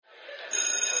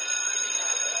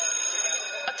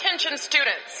Attention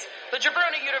students, the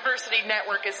Jabroni University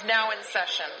Network is now in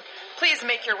session. Please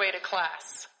make your way to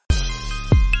class.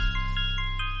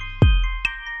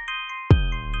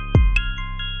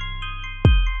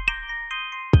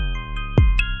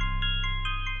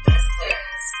 This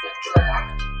is the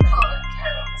Draft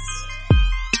Podcast.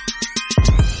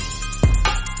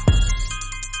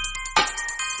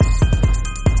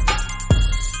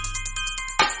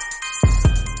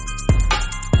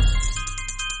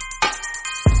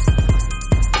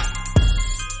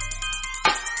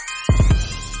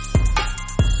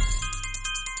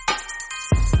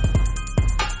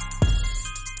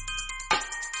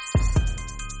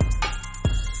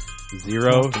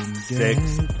 Zero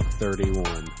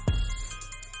 6/31.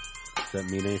 Does that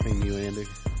mean anything to you, Andy?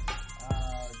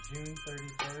 June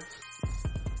 31st.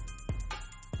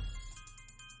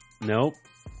 Nope.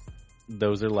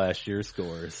 Those are last year's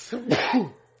scores.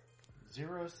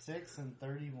 0, 6, and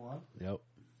 31. Yep.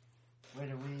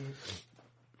 Wait, are we...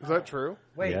 Is that true?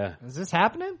 Wait, Yeah. is this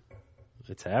happening?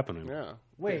 It's happening. Yeah.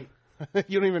 Wait,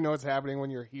 You don't even know what's happening when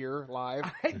you're here live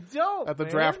I don't, at the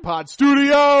man. Draft Pod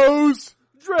Studios.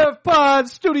 Draft Pod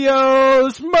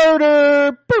Studios,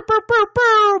 murder! Boop, boop, boop,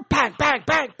 boop! Bang, bang,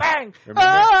 bang, bang!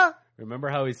 Remember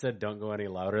how he said don't go any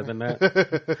louder than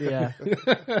that? Yeah.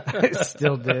 I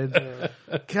still did.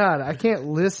 God, I can't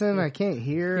listen. I can't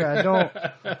hear.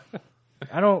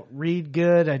 I don't read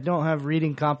good. I don't have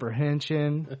reading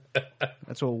comprehension.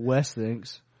 That's what Wes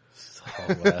thinks.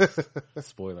 Oh, Wes.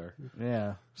 Spoiler.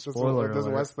 Yeah. Spoiler Does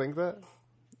alert. Wes think that?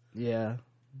 Yeah.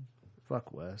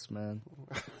 Fuck Wes, man.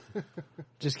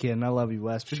 Just kidding. I love you,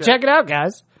 Wes. But check it out,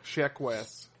 guys. Check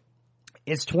Wes.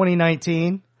 It's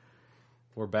 2019.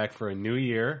 We're back for a new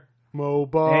year.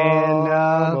 Mobile.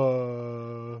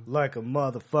 And, like a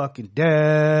motherfucking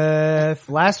death.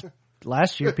 Last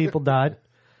year, people died.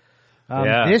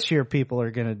 Yeah. This year, people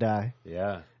are going to die.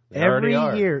 Yeah. They Every already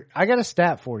are. year. I got a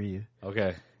stat for you.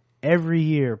 Okay. Every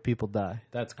year, people die.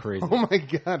 That's crazy. Oh my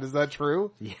God, is that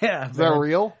true? Yeah. Is that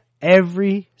real?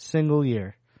 Every single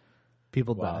year,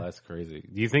 people Wow, die. that's crazy.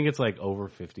 Do you think it's like over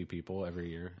 50 people every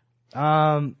year? It's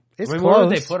I mean, close. where would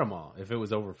they put them all if it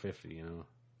was over 50, you know?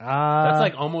 That's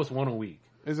like almost one a week.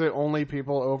 Is it only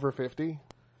people over 50?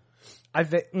 I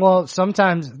think. Well,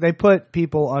 sometimes they put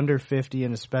people under 50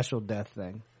 in a special death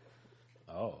thing.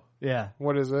 Oh. Yeah,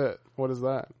 What is it? What is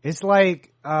that? it's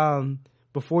like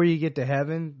before you get to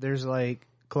heaven, there's like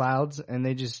clouds, and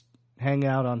they just hang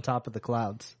out on top of the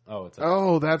clouds. Oh, it's like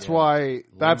Oh, that's why.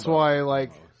 That's limbo why, like,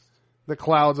 almost. the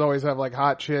clouds always have like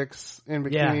hot chicks in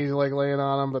Yeah. bikinis, like laying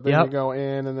on them. But then Yep. you go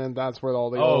in, and then that's where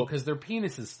all the Oh, old because their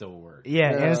penises still work.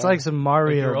 Yeah, and it's like some If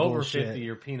Mario you're over bullshit. 50,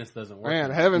 your penis doesn't work. man.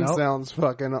 Heaven Nope. sounds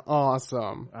fucking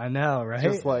awesome. I know, right?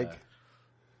 Just like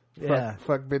yeah.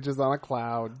 fuck bitches on a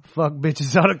cloud. Fuck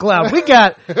bitches on a cloud. We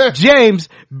got James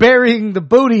burying the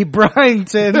booty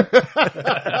Bryington.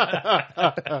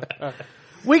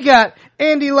 We got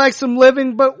Andy likes some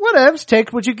living, but whatevs,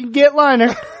 take what you can get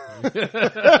liner.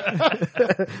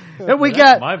 And we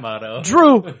got my motto.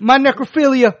 Drew, my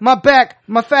necrophilia, my back,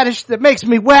 my fetish that makes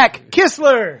me whack,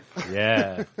 Kissler.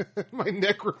 Yeah. My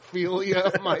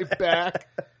necrophilia, my back.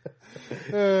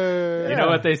 You know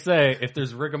what they say? If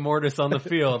there's rigor mortis on the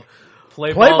field,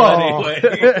 play Play ball ball.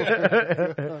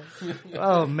 anyway.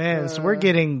 Oh man, so we're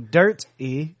getting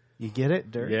dirt-y. You get it?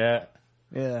 Dirt? Yeah.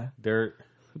 Yeah. Dirt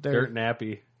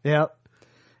nappy. Yep.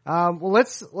 Well,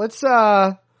 let's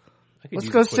I could Let's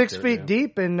use go a quick 6 dirt feet nap.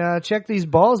 deep and check these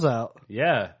balls out.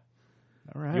 Yeah.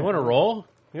 All right. You want to roll?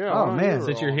 Yeah. Oh, why man. don't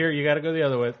Since you you're roll? here, you got to go the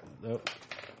other way.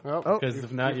 Oh, Because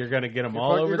if not, you're going to get them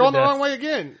all over you're the going the desk. wrong way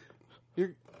again.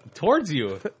 Towards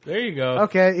you. There you go.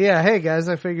 Okay, yeah. Hey guys,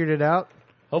 I figured it out.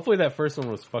 Hopefully that first one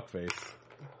was fuckface.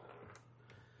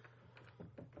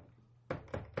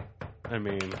 I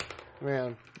mean,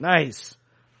 Man, Nice.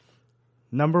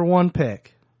 Number 1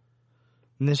 pick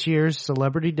in this year's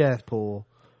celebrity death pool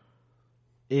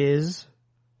is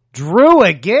Drew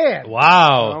again.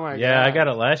 wow. Oh my yeah, God. I got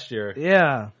it last year.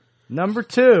 Yeah. Number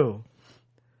 2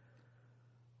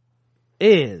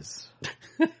 is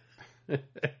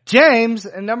James,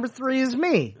 and number 3 is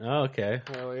me. Oh, okay.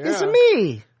 hell yeah. It's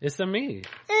me, It's a me.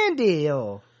 Andy.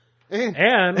 Oh.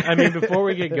 And I mean, before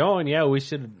we get going, yeah, we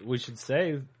should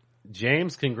say,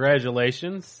 James,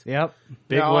 congratulations. Yep.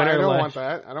 Big No, winner. I don't last- want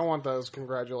that. I don't want those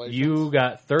congratulations. You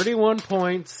got 31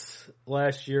 points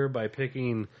last year by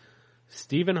picking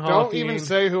Stephen Hawking. don't even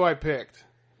say who I picked.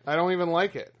 I don't even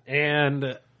like it.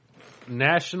 And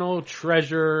National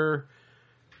Treasure,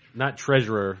 not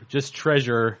Treasurer, just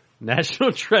Treasure,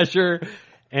 National Treasure,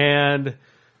 and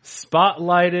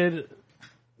Spotlighted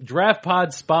Draft Pod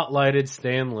spotlighted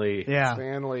Stanley. Yeah.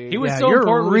 Stanley. He was Yeah, so you're a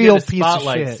important. real We did a piece of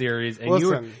spotlight shit. series, and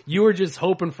Listen. you were just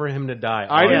hoping for him to die.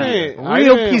 I all didn't. year. I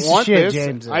Real didn't piece of want shit, this.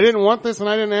 James is. I didn't want this, and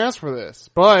I didn't ask for this.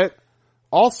 But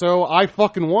also, I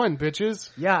fucking won, bitches.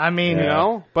 Yeah, I mean, You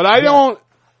know. But I don't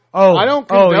I don't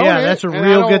oh condone yeah, it, that's a and I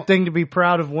real don't good thing to be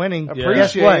proud of winning. Guess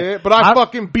appreciate what? it. But I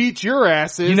fucking beat your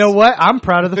asses. You know what? I'm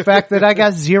proud of the fact that I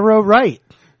got 0 right.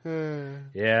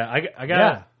 Yeah,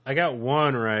 I got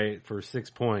one right for 6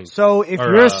 points. So if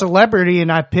Or, you're a celebrity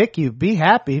and I pick you, be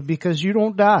happy because you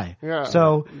don't die. Yeah.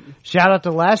 So shout out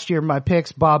to last year, my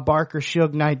picks, Bob Barker,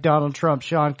 Suge Knight, Donald Trump,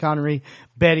 Sean Connery,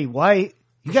 Betty White.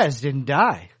 You guys didn't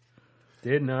die.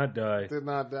 Did not die. Did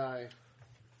not die.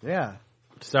 Yeah.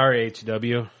 Sorry,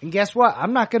 HW. And guess what?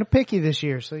 I'm not going to pick you this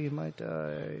year, so you might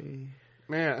die.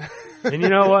 Man. And you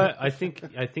know what? I think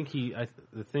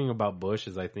the thing about Bush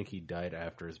is I think he died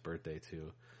after his birthday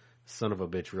too. Son of a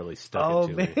bitch really stuck Oh it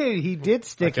to man, me. he did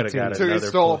stick I it coulda to got you. it. So he Another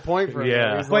stole a point. point from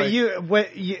Yeah. you. He's But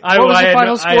like, what was the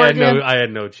final score again? I had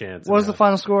no chance. What was the in that.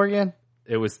 final score again?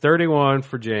 It was 31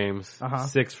 for James, Uh-huh.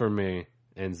 6 for me,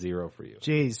 and 0 for you.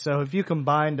 Jeez, so if you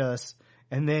combined us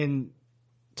and then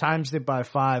times it by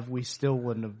 5, we still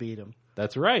wouldn't have beat him.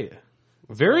 That's right.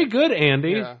 Very good,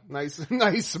 Andy. yeah, nice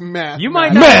math. You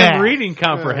might math. not Math. have reading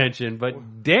comprehension,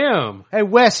 but damn. Hey,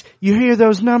 Wes, you hear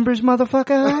those numbers,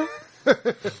 motherfucker?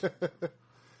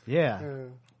 Yeah.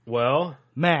 Well,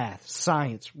 Math,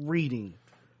 science, reading.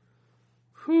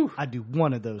 whew, I do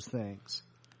one of those things.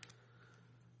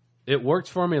 it worked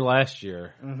for me last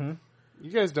year. You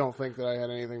guys don't think that I had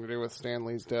anything to do with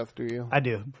Stanley's death, do you? I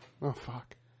do. Oh,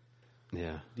 fuck.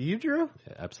 Yeah, Do you, Drew?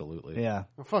 absolutely. Yeah.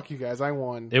 Oh, fuck you guys. I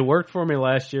won. It worked for me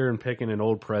last year in picking an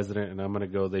old president, and I'm going to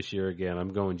go this year again.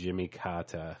 I'm going Jimmy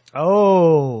Carter.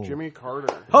 Oh. Jimmy Carter.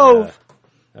 Hove. Yeah.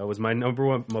 That was my number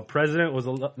one. My president was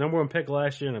the number one pick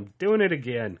last year, and I'm doing it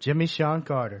again. Jimmy Sean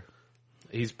Carter.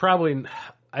 He's probably.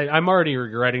 I'm already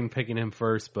regretting picking him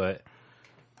first, but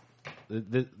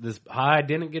I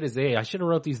didn't get his age. I should have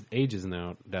wrote these ages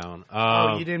down.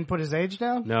 Oh, you didn't put his age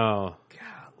down? No.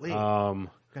 Golly.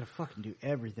 Gotta fucking do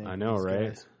everything. I for know, these right?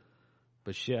 guys.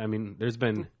 But shit, I mean, there's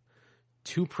been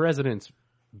 2 presidents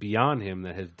beyond him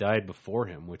that have died before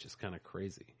him, which is kind of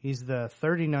crazy. He's the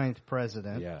 39th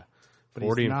president. Yeah. But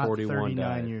 40 he's and not 41 39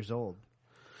 died. years old.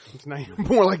 It's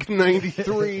more like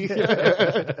 93.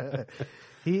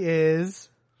 He is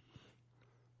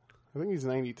I think he's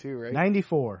 92, right?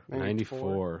 94.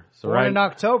 94. So Born right in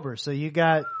October, so you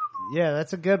got, yeah,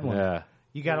 that's a good one. Yeah.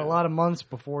 You got a lot of months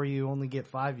before you only get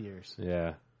 5 years.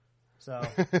 Yeah. So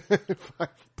 5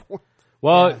 points.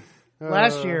 Well,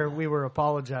 last year we were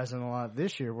apologizing a lot.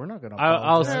 This year we're not going to I'll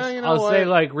apologize. Yeah, you know I'll say what?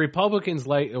 like Republicans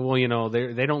they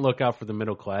don't look out for the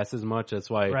middle class as much. That's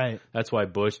why Right. That's why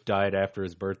Bush died after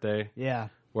his birthday. Yeah.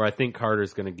 Where I think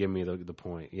Carter's going to give me the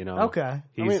point. You know. Okay.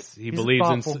 He he's a believes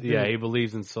thoughtful in dude. he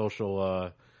believes in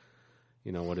social.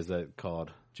 What is that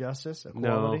called? Justice,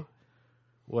 equality, No.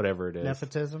 Whatever it is.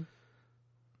 nepotism.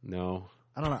 No.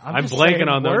 I don't know. I'm just blanking saying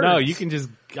on that. No, words. you can just.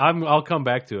 I'll come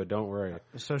back to it. Don't worry.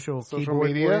 Social Social keyboard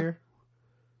media? warrior.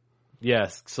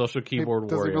 Yes, social keyboard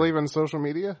Does warrior. he believe in social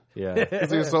media? Yeah, Is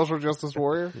he a social justice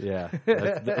warrior? yeah.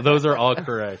 Those are all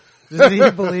correct. Does he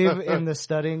believe in the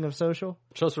studying of social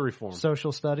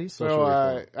Social studies? So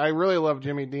reform. I really love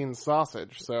Jimmy Dean's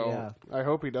sausage, so Yeah. I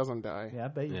hope he doesn't die. Yeah, I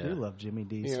bet you Yeah. do love Jimmy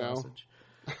D's You know. sausage.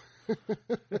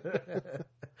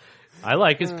 I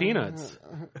like his peanuts.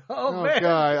 Oh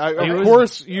God! He Of was-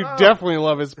 course, you definitely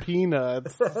love his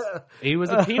peanuts. He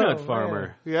was a peanut man.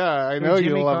 farmer. Yeah, I know you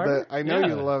Jimmy love Carter? that. I know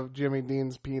you Yeah. love Jimmy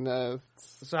Dean's peanuts.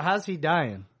 So how's he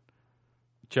dying?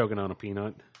 Choking on a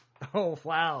peanut. Oh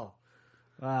wow,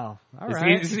 wow! All It's-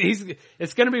 right.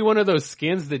 it's going to be one of those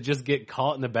skins that just get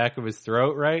caught in the back of his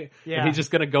throat, right? Yeah. And he's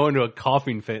just going to go into a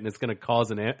coughing fit, and it's going to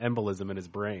cause an embolism in his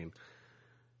brain.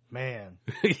 Man,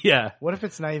 Yeah. what if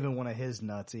it's not even one of his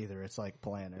nuts either? It's like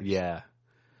Planters. Yeah.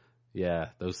 Yeah.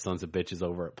 Those sons of bitches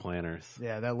over at Planners.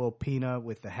 Yeah, that little peanut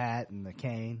with the hat and the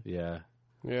cane. Yeah.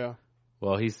 Yeah,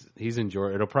 Well, he's in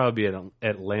Georgia. It'll probably be an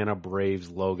Atlanta Braves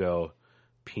logo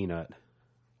peanut.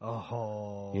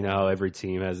 Oh, You know how every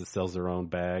team sells their own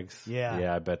bags? Yeah.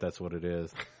 Yeah, I bet that's what it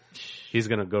is. He's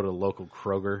going to go to the local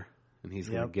Kroger, and he's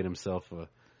going to Yep. get himself a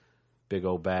big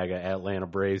old bag of Atlanta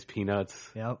Braves peanuts,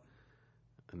 Yep.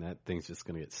 and that thing's just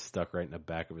going to get stuck right in the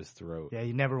back of his throat. Yeah,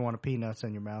 you never want a peanuts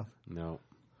in your mouth. No.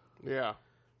 yeah.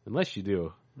 Unless you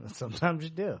do. Sometimes you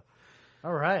do.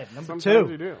 All right, number Sometimes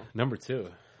two. you do. Number 2.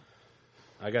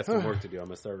 I got some work to do. I'm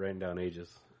going to start writing down ages.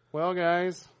 Well,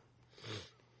 guys,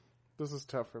 this is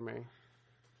tough for me.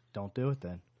 Don't do it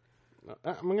then.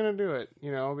 I'm gonna do it,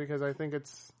 because I think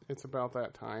it's about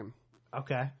that time.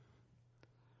 Okay.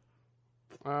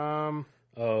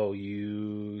 Oh,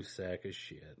 you sack of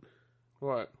shit.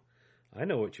 What? I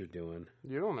know what you're doing.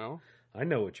 You don't know. I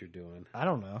know what you're doing. I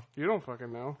don't know. You don't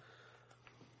fucking know.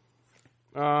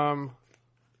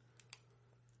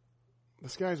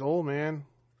 This guy's old, man,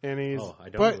 and he's. Oh, I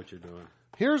don't but know what you're doing.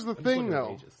 here's the I'm just thing, looking at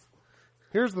though. ages.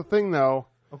 Here's the thing, though,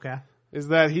 Okay. is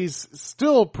that he's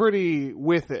still pretty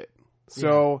with it.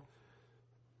 So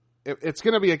it's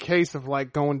going to be a case of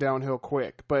like going downhill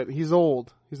quick. But he's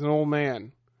old. He's an old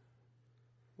man,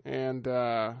 and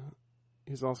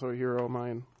he's also a hero of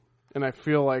mine. And I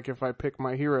feel like if I pick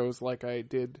my heroes like I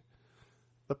did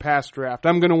the past draft,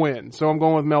 I'm going to win. So I'm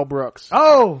going with Mel Brooks.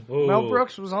 Oh, Ooh. Mel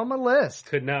Brooks was on my list.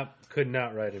 Could not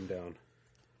write him down.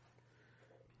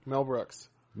 Mel Brooks.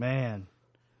 Man.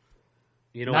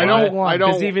 You know I why? don't. I don't.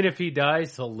 Because even if he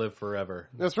dies, he'll live forever.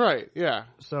 That's right. Yeah.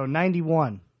 So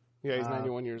 91. Yeah. He's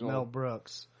 91 years Mel old.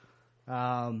 Brooks.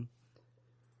 So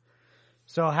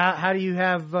how do you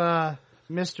have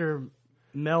Mr.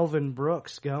 Melvin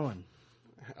Brooks going?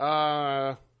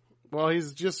 Well,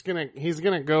 he's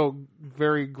gonna go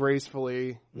very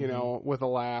gracefully, you know, with a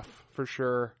laugh for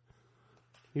sure.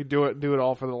 You do it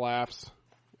all for the laughs.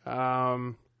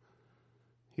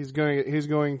 He's going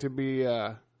to be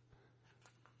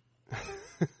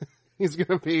he's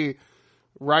going to be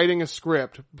writing a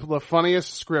script, the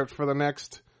funniest script for the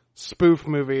next spoof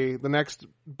movie, the next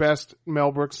best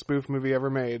Mel Brooks spoof movie ever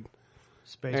made.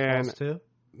 Spaceballs 2?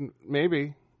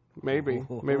 Maybe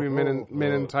Men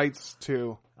in Tights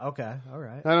 2. Okay, all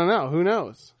right. I don't know. Who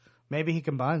knows? Maybe he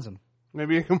combines them.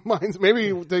 Maybe he combines.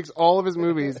 Maybe he takes all of his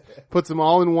movies, puts them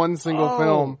all in one single Oh.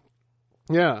 film.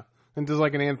 Yeah, and does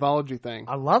like an anthology thing.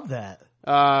 I love that.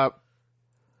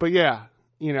 But yeah,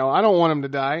 you know, I don't want him to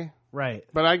die, Right.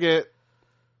 but I get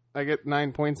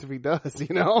 9 points if he does.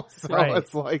 You know, so Right.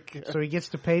 it's like So he gets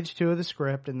to page 2 of the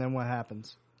script, and then what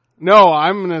happens? no.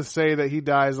 I'm gonna say that he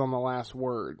dies on the last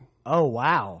word. Oh,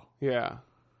 wow. Yeah,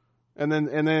 and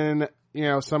then you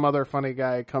know some other funny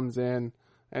guy comes in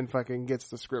and fucking gets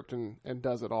the script and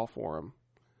does it all for him.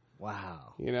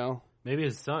 Wow. You know. Maybe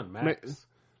his son, Max.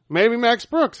 Maybe Max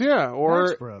Brooks, yeah,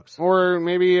 Max Brooks. or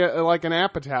maybe like an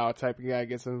Apatow type of guy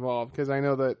gets involved because I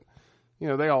know that, you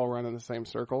know, they all run in the same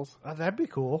circles. Oh, that'd be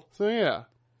cool. So yeah,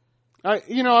 I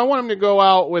want him to go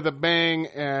out with a bang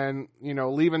and you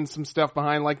know leaving some stuff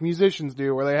behind like musicians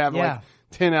do, where they have Yeah. like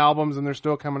 10 albums and they're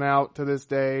still coming out to this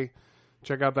day.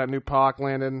 Check out that new Pac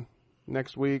landing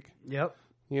next week. Yep.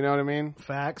 You know what I mean?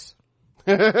 Facts.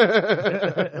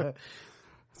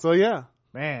 So yeah,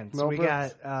 Man, so Mel we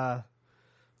Brooks. got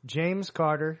James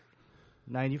Carter,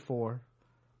 94.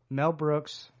 Mel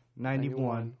Brooks,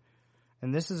 91.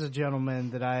 And this is a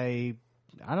gentleman that I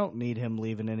don't need him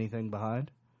leaving anything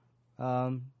behind.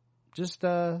 Just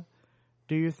do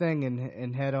your thing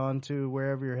and head on to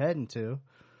wherever you're heading to.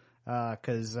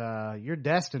 Because you're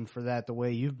destined for that the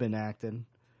way you've been acting.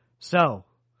 So,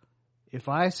 if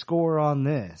I score on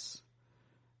this,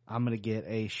 I'm going to get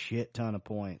a shit ton of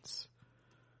points.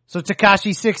 So,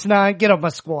 Tekashi 6ix9ine, get up my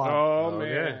squad. Oh Okay.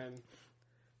 man,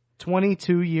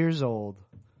 22 years old.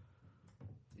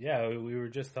 Yeah, we were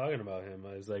just talking about him.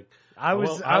 I was like, I was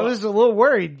well, I was a little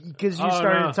worried because you Oh,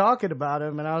 started no. talking about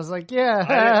him, and I was like,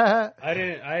 yeah.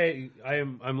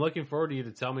 I'm looking forward to you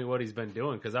to tell me what he's been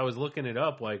doing because I was looking it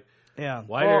up. Like, Yeah.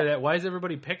 why is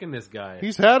everybody picking this guy?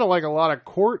 he's had like a lot of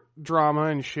court drama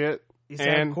and shit. He's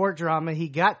had court drama. He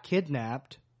got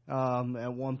kidnapped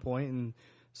at one point, and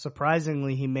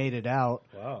surprisingly, he made it out.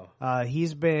 Wow.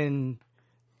 He's been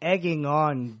egging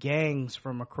on gangs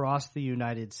from across the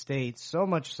United States, so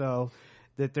much so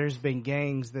that there's been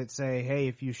gangs that say, hey,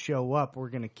 if you show up, we're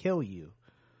going to kill you.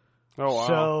 Oh wow.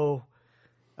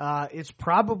 So it's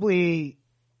probably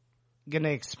going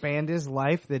to expand his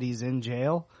life that he's in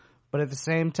jail. But at the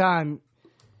same time,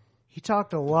 he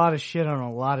talked a lot of shit on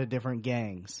a lot of different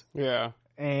gangs. Yeah.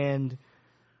 And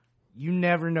you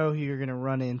never know who you're going to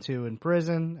run into in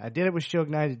prison. I did it with Suge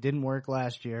Knight. It didn't work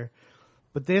last year.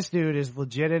 But this dude is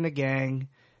legit in a gang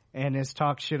and has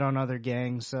talked shit on other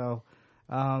gangs. So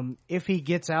if he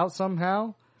gets out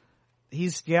somehow,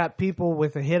 he's got people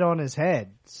with a hit on his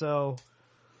head. So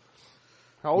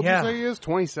How old Yeah. did you say he is?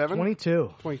 27?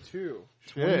 22. 22.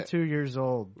 Shit. 22 years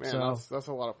old. Man, so that's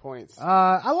a lot of points.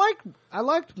 I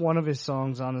liked one of his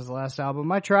songs on his last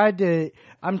album. I'm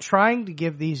trying to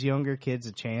give these younger kids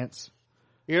a chance.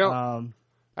 You know,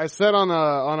 I said on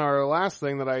our last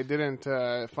thing that I didn't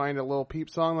find a Lil Peep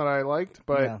song that I liked,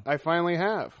 but Yeah. I finally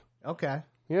have. Okay.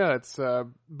 Yeah, it's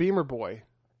Beamer Boy.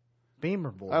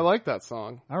 Beamer Boy. I like that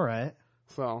song. All right.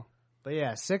 So But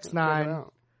yeah, check it 6ix9ine.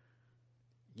 out.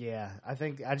 Yeah, I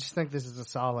just think this is a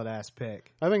solid ass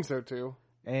pick. I think so too.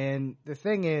 And the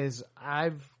thing is,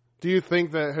 I've Do you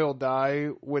think that he'll die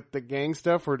with the gang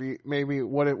stuff, or do you, maybe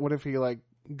what if he like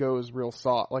goes real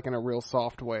soft, like in a real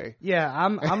soft way? Yeah,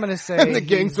 I'm gonna say And the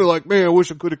gangs are like, man, I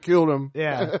wish I could have killed him.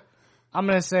 Yeah, I'm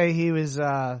gonna say he was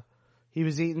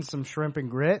eating some shrimp and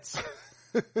grits,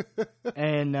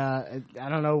 and I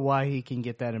don't know why he can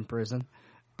get that in prison,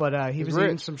 but he was rich.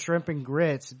 eating some shrimp and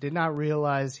grits. Did not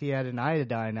realize he had an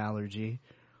iodine allergy.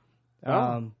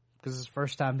 Because it's the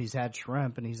first time he's had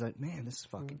shrimp, and he's like, man, this is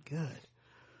fucking good.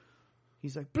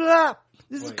 He's like, blah,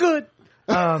 this is good.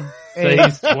 So and-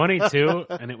 he's 22,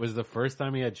 and it was the first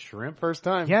time he had shrimp. First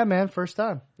time. yeah, man, first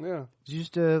time. Yeah. He's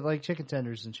used to like chicken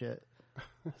tenders and shit.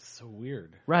 So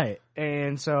weird. Right.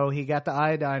 And so he got the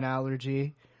iodine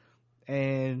allergy,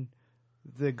 and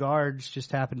the guards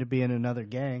just happened to be in another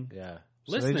gang. Yeah.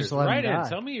 So they Listeners, just let him write in. die.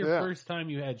 Tell me your Yeah. first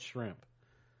time you had shrimp.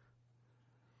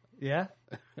 Yeah.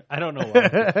 I don't know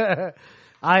why.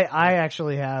 I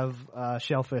actually have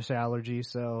shellfish allergy,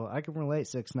 so I can relate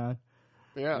 6ix9ine.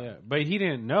 Yeah. Yeah, but he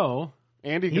didn't know.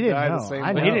 Andy He could didn't die know. the same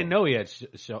I But way. he know. didn't know he had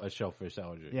a shellfish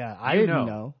allergy. Yeah, I You didn't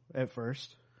know at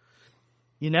first.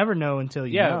 You never know until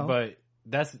you Yeah, know. but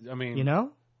that's, I mean, you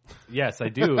know? yes, I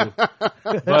do.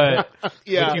 but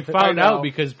Yeah, you I found know. out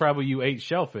because probably you ate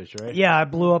shellfish, right? Yeah, I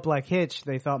blew up like Hitch.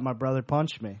 They thought my brother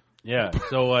punched me. Yeah.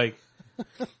 So like,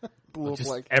 Blew up just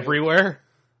like everywhere.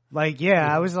 Like, yeah,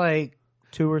 I was like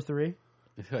 2 or 3.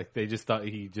 Like they just thought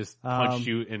he just punched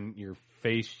you in your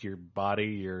face, your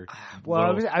body, your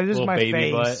Well, little, I was little my baby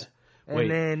face. butt. And Wait,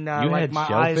 then you like had my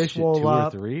shellfish eyes at swole 2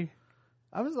 up. or 3?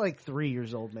 I was like 3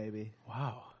 years old, maybe.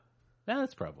 Wow,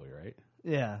 that's probably right.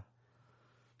 Yeah.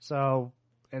 So,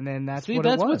 and then that's See, what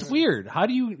that's it was. what's weird. How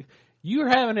do you're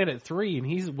having it at 3 and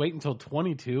he's waiting until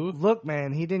 22? Look,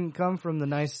 man, he didn't come from the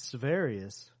nicest of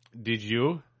areas. Did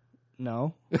you?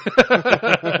 No. You're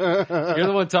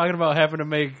the one talking about having to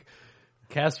make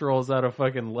casseroles out of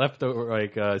fucking leftover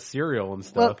like cereal and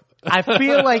stuff. Look, I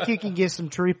feel like you can get some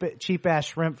cheap ass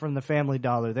shrimp from the Family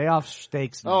Dollar. They offer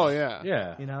steaks now. Oh yeah.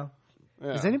 Yeah, You know?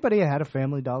 Yeah. Has anybody had a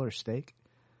Family Dollar steak?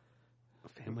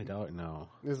 Family Dollar. No,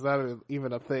 Is that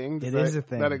even a thing? It is a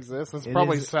thing. That exists. It's It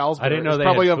probably is. Salisbury. I didn't know It's they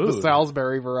probably had of the food.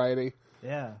 Salisbury variety.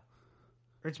 Yeah.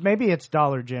 Maybe it's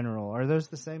Dollar General. Are those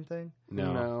the same thing?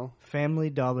 no.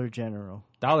 Family Dollar General.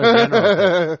 Dollar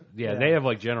General. Yeah. They have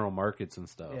like general markets and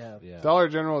stuff. Yeah. Yeah. Dollar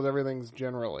General is everything's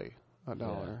generally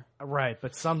 $1. Right,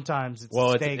 but sometimes it's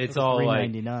Well, a it's- steak it's for all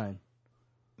like- $3.99.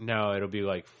 No, it'll be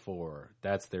like 4.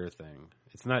 That's their thing.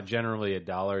 It's not generally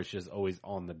 $1. It's just always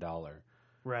on the dollar.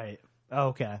 Right.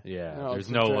 Okay. Yeah. No, there's it's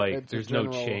a no gen- like. it's a There's no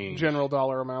general- change. General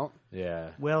dollar amount.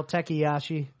 Yeah. Well,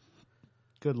 Tekiyashi,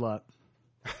 good luck.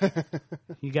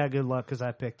 You got good luck because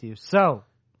I picked you. So,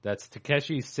 That's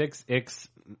Takeshi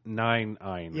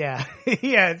 6X99. yeah.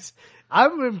 Yeah,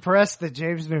 I'm impressed that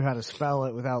James knew how to spell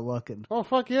it without looking. Oh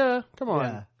fuck yeah! Come on.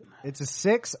 Yeah. It's a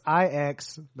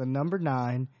 6IX, the number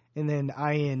 9, and then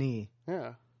INE.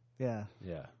 Yeah. Yeah.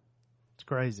 Yeah. It's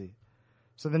crazy.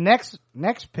 So the next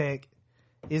pick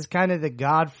is kind of the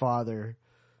godfather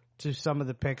to some of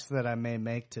the picks that I may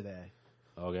make today.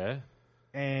 Okay.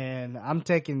 And I'm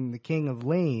taking the king of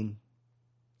lean,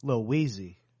 Lil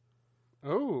Weezy.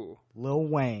 Oh. Lil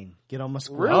Wayne. Get on my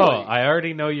squad. Really? Oh, I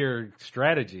already know your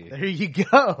strategy. There you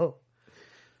go.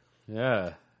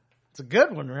 Yeah. It's a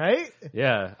good one, right?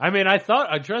 Yeah. I mean,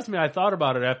 trust me, I thought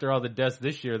about it after all the deaths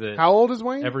this year that How old is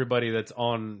Wayne? everybody that's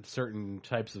on certain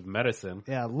types of medicine.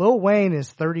 Yeah, Lil Wayne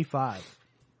is 35.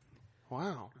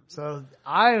 Wow. So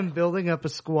I am building up a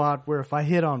squad where if I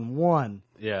hit on one,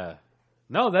 Yeah.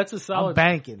 No, that's a I'm solid.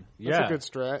 banking. That's Yeah. a good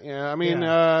strat. Yeah. I mean,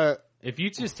 Yeah. If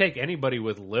you just take anybody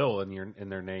with Lil in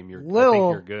their name, I Lil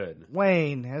think you're good.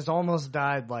 Wayne has almost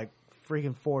died like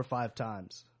freaking 4 or 5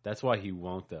 times. That's why he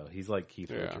won't though. He's like Keith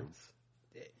Yeah. Richards.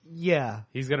 Yeah.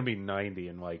 He's gonna be 90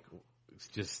 and like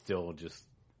just still he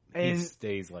And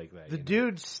stays like that. the you know?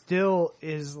 dude still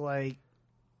is like,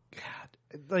 God,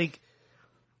 like,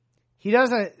 he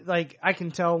doesn't, like, I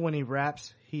can tell when he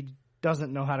raps, he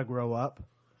doesn't know how to grow up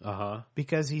Uh-huh.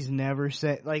 because he's never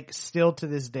said, like, still to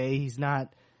this day, he's not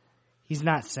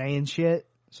saying shit.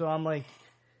 So I'm like,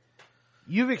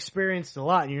 you've experienced a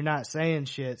lot and you're not saying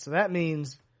shit. So that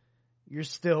means you're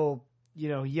still,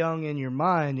 young in your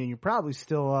mind and you're probably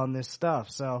still on this stuff.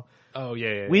 So Oh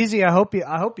yeah. Weezy, I hope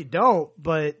you don't,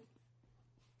 but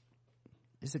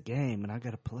it's a game and I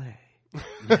gotta play.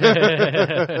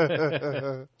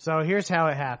 So here's how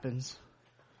it happens.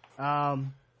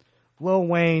 Lil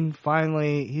Wayne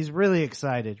finally, he's really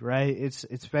excited, right? It's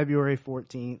February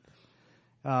 14th.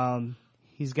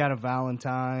 He's got a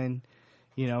Valentine,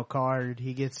 card.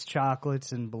 He gets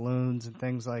chocolates and balloons and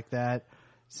things like that.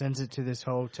 Sends it to this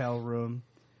hotel room.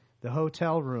 The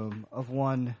hotel room of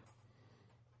one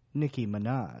Nicki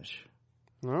Minaj.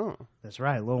 Oh, That's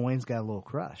right. Lil Wayne's got a little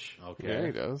crush. Okay. yeah,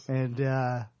 he does. And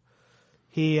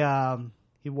he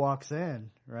walks in,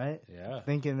 right? Yeah.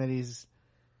 Thinking that he's,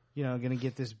 going to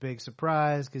get this big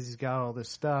surprise because he's got all this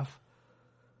stuff.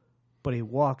 But he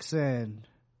walks in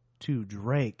to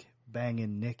Drake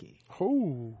banging Nicki.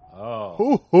 Ooh.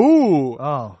 Oh. Ooh.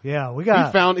 Oh, yeah. We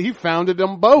got... He founded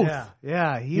them both.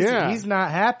 Yeah. He's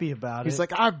not happy about it. He's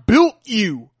like, I built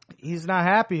you. He's not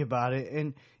happy about it.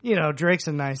 And, Drake's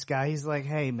a nice guy. He's like,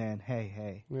 hey, man,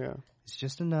 hey. Yeah. It's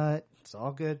just a nut. It's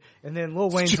all good. And then Lil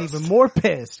Wayne's even more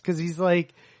pissed because he's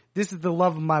like, this is the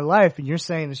love of my life, and you're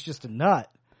saying it's just a nut,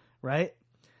 right?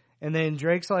 And then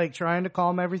Drake's like trying to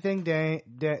calm everything down.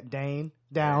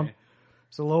 Right.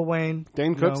 So Lil Wayne.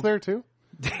 Dane Cook's there too?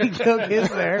 Dane Cook is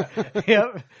there.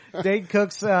 Yep. Dane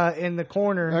Cook's in the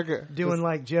corner Okay. doing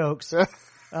like jokes. So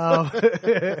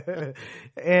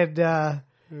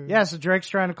Drake's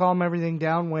trying to calm everything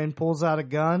down. Wayne pulls out a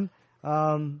gun.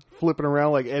 Flipping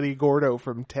around like Eddie Gordo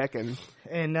from Tekken.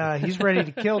 And he's ready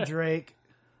to kill Drake.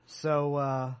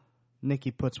 So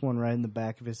Nicki puts one right in the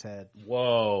back of his head.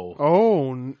 Whoa.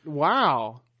 Oh,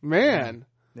 wow. Man.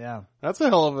 Yeah. That's a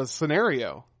hell of a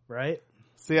scenario. Right?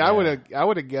 See, I would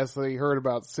have guessed that he heard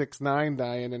about 6ix9ine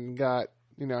dying and got,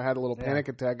 had a little panic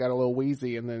attack, got a little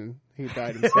wheezy, and then he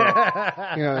died himself.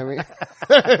 You know what I mean?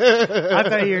 I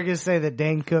thought you were going to say that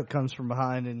Dane Cook comes from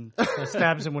behind and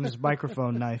stabs him with his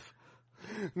microphone knife.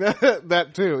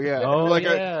 That too, yeah. Oh, like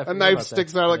yeah, I a forgot knife about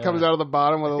sticks that. out, it Yeah. comes out of the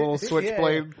bottom with a little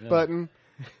switchblade Yeah. button.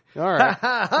 All right.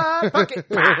 Fuck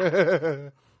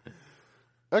it.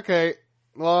 Okay.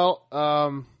 Well,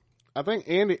 I think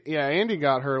Andy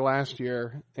got her last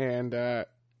year, and I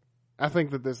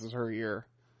think that this is her year.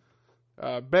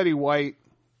 Betty White,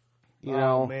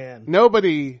 man.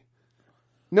 nobody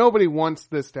wants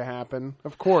this to happen.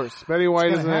 Of course, Betty White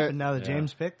It's is going to happen now that Yeah.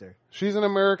 James picked her. she's an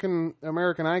American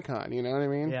icon. You know what I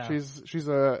mean? Yeah. She's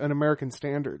an American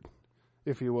standard,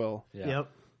 if you will. Yeah. Yep.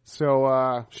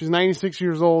 So she's 96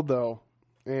 years old though,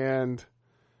 and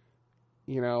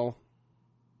you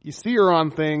see her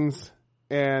on things,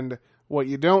 and what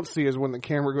you don't see is when the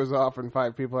camera goes off and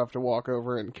 5 people have to walk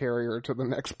over and carry her to the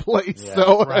next place. Yeah.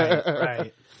 So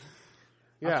Right.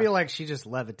 yeah. I feel like she just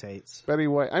levitates. Betty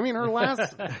White. I mean, her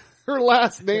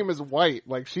last name is White.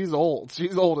 Like, she's old.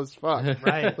 She's old as fuck.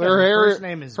 Right. Her hair. first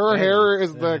name is her Betty. hair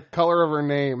is the color of her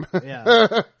name.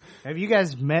 Yeah. Have you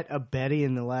guys met a Betty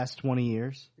in the last 20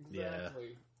 years? Yeah.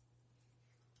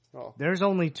 Oh. There's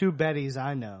only 2 Bettys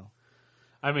I know.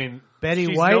 I mean, Betty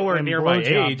she's White nowhere and near my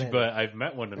Blowjob age, Betty. but I've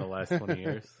met one in the last 20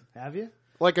 years. Have you?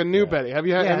 Like a new Yeah. Betty. Have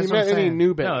you Yeah, met that's what I'm any saying.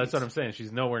 new Betty? No, that's what I'm saying.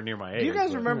 She's nowhere near my age. Do you guys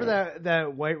but- remember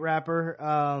that white rapper?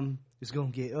 It's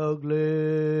gonna get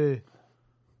ugly.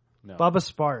 No. Bubba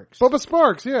Sparks. Bubba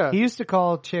Sparks, yeah. He used to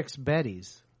call chicks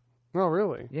Bettys. Oh,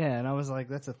 really? Yeah, and I was like,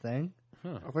 that's a thing.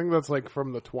 I think that's like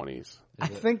from the 20s. I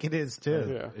think it is too.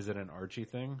 Yeah. Is it an Archie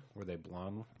thing? Were they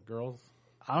blonde girls?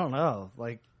 I don't know.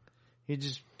 Like, he'd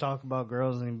just talk about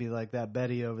girls and he'd be like, that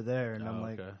Betty over there. And I'm Oh,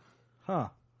 like, okay. huh.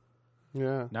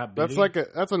 Yeah. Not That's Biddy?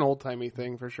 that's an old timey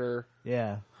thing for sure.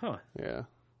 Yeah. Huh. Yeah.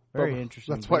 Very Bubba-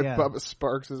 interesting. That's why but yeah. Bubba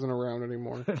Sparks isn't around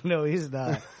anymore. No, he's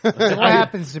not. So what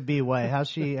happens to B Way? How's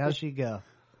she go?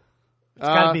 It's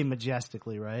gotta be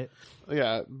majestically, right?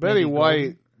 Yeah, Betty Maybe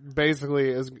White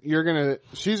basically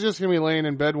she's just gonna be laying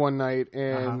in bed one night,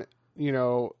 and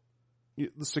the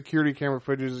security camera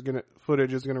footage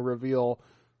is gonna reveal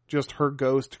just her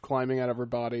ghost climbing out of her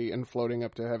body and floating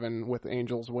up to heaven with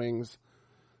angels' wings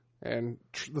and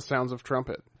the sounds of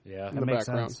trumpet Yeah. in the makes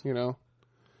background. sense.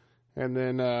 And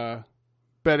then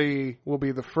Betty will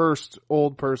be the first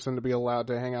old person to be allowed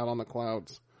to hang out on the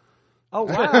clouds. Oh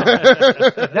wow,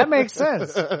 that makes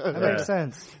sense. That makes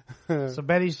sense. So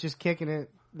Betty's just kicking it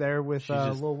there with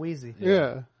just- Lil Weezy.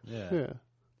 Yeah, Yeah. yeah.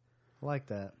 I like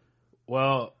that.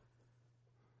 Well,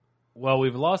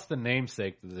 we've lost the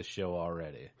namesake to the show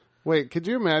already. Wait, could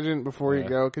you imagine before you Yeah.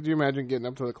 go? Could you imagine getting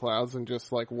up to the clouds and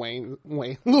just like Lil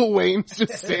Wayne's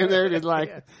just standing there and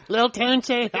like, Lil Terrence,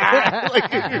 say hi.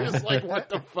 Like you're just like, what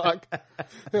the fuck?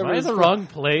 Am I in the wrong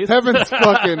place? Heaven's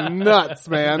fucking nuts,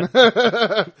 man.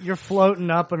 You're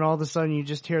floating up, and all of a sudden you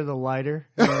just hear the lighter.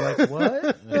 And you're like,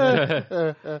 what?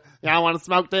 Y'all want to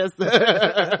smoke this?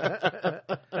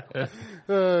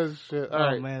 Oh shit! All Oh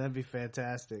right. man, that'd be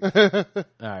fantastic. All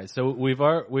right, so we've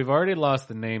already lost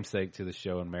the namesake to the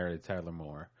show and Mary Tyler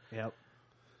Moore. Yep.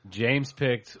 James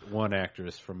picked one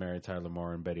actress from Mary Tyler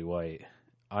Moore and Betty White.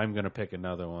 I'm gonna pick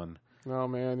another one. Oh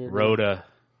man, you're Rhoda,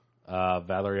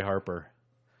 Valerie Harper.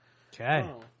 Okay.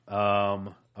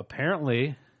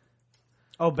 Apparently,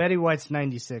 Oh, Betty White's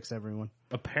 96. Everyone.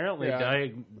 apparently Yeah.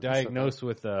 diagnosed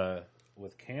with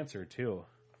cancer too.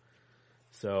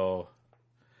 So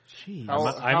Jeez.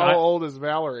 How old is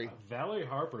Valerie? Valerie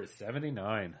Harper is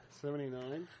 79.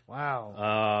 79.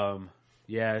 Wow.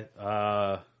 Yeah.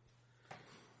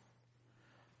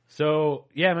 So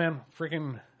yeah, man,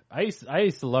 freaking. I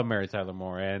used to love Mary Tyler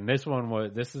Moore, and this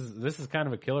is kind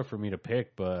of a killer for me to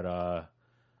pick, but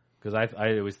because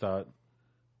I always thought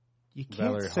You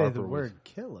can't Valerie say Harper the was- word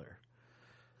killer.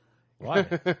 why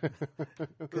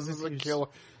This is a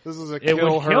kill. This is a it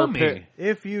kill would her kill me. pick.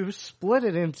 If you split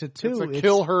it into two, It's a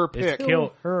kill her it's pick.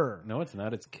 kill- her. No, it's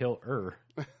not. It's kill her.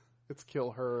 It's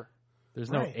kill her. There's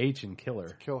no Right. H in killer.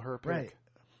 Kill her pick. Right.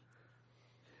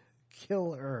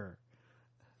 Kill her.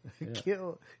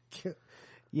 Kill.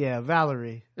 Yeah,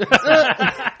 Valerie. This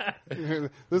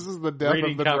is the death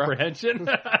Reading of the draft. comprehension.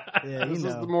 Yeah, you This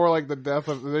is know. more like the death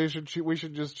of. We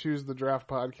should just choose the draft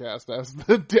podcast as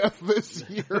the death this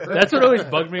year. That's what always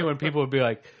bugged me when people would be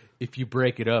like, if you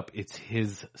break it up, it's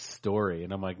his story.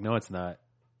 And I'm like, no, it's not.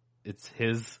 It's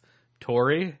his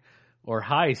Tory or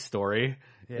high story.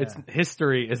 Yeah. It's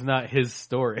history is not his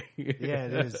story. Yeah,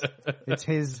 it is. It's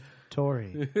his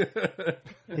Tory.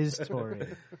 His Tory.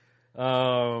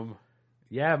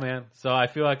 Yeah, man. So I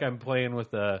feel like I'm playing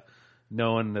with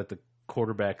knowing that the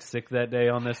quarterback's sick that day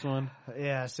on this one.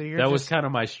 Yeah, so you're That just, was kind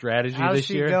of my strategy how's this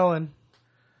she year. going?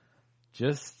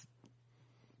 Just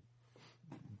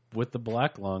with the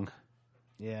black lung.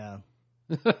 Yeah.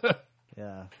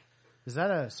 Yeah. Is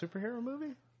that a superhero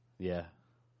movie? Yeah.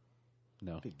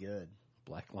 No. Be good.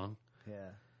 Black lung? Yeah.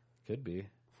 Could be.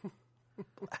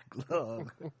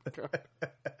 Look.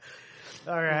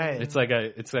 All right. It's like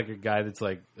a guy that's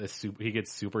like he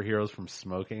gets superheroes from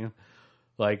smoking.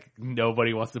 Like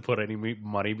nobody wants to put any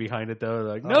money behind it though.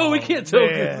 They're like, no, we can't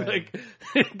smoke. man. It's like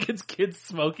it gets kids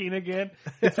smoking again.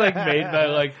 It's like made by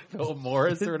like Philip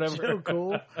Morris or whatever. so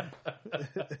cool.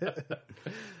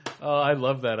 Oh, I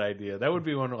love that idea. That would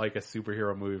be one like a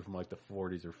superhero movie from like the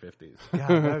 40s or 50s.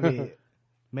 God,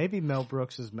 maybe Mel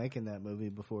Brooks is making that movie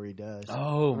before he does.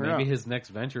 Oh, maybe Yeah. his next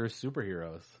venture is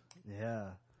superheroes. Yeah.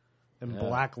 And Yeah.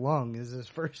 Black Lung is his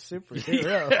first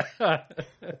superhero.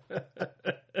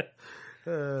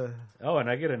 Oh, and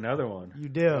I get another one. You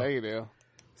do. Yeah, you do.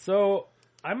 So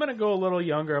I'm going to go a little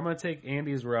younger. I'm going to take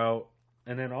Andy's route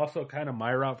and then also kind of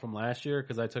my route from last year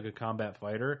because I took a combat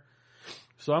fighter.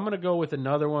 So I'm going to go with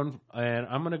another one, and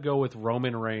I'm going to go with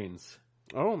Roman Reigns.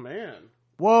 Oh man.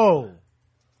 Whoa.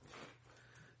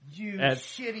 You At-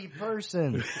 shitty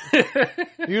person.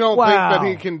 You don't Wow. think that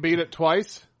he can beat it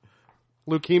twice?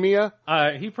 Leukemia?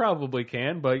 He probably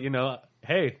can, but,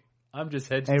 hey, I'm just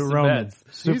hedging Hey, some Roman. bets.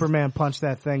 Superman punched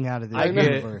that thing out of the I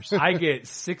universe. get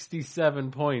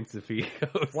 67 points if he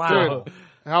goes. Wow. Dude,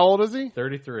 how old is he?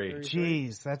 33.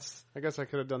 Jeez, that's... I guess I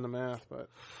could have done the math, but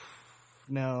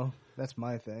No, that's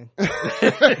my thing.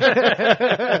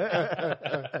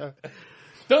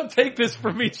 Don't take this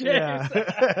from me, James.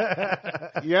 Yeah.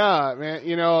 yeah,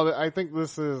 man. I think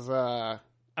this is.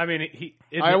 I mean,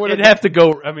 I would've- it'd have to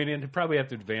go. I mean, it'd probably have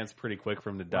to advance pretty quick for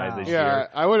him to die Wow. this Yeah, year.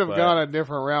 I would have but- gone a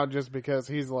different route just because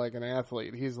he's like an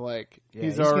athlete. He's like Yeah,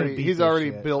 he's he's gonna already beat he's this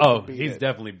already shit. built. Oh, to beat he's it.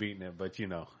 definitely beating it, but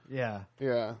Yeah.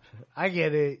 Yeah, I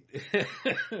get it.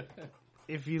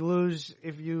 If you lose,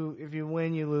 if you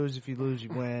win, you lose. If you lose, you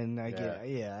win. I get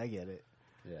it.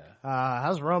 yeah.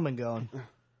 How's Roman going?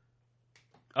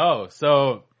 Oh,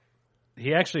 so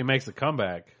he actually makes a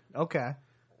comeback. Okay.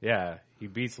 Yeah, he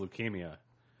beats leukemia,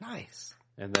 Nice.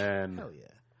 and then Hell yeah.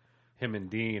 him and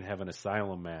Dean have an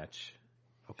asylum match,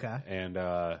 Okay. and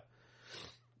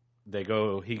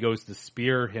he goes to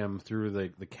spear him through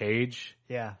the cage,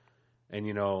 Yeah. and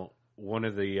one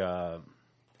of the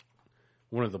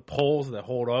poles that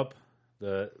hold up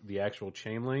the actual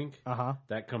chain link Uh-huh.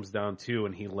 that comes down too,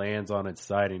 and he lands on its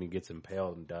side and he gets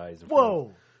impaled and dies in front Whoa.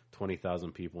 of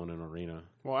 20,000 people in an arena.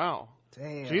 wow,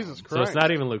 Damn. Jesus So Christ! it's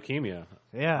not even leukemia.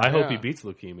 Yeah. I hope he Yeah. beats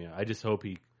leukemia. I just hope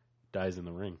he dies in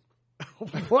the ring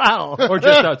Wow. or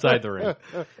just outside the ring.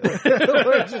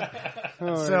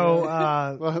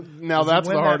 So, Well, now Does he that's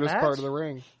win the that hardest match? part of the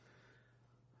ring.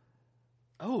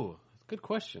 Oh, good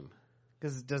question.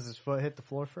 does his foot hit the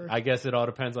floor first? I guess it all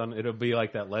depends on. It'll be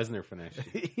like that Lesnar finish.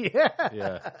 Yeah.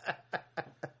 Yeah,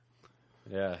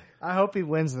 yeah. I hope he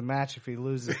wins the match if he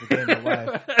loses the game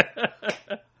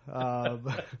of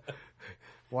life.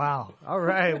 Wow. All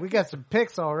right. We got some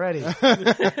picks already.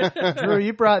 Drew,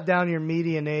 you brought down your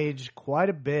median age quite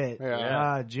a bit.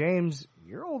 Yeah. James,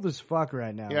 you're old as fuck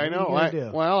right now. Yeah, I know. What are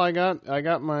you gonna do? I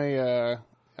got my.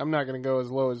 I'm not going to go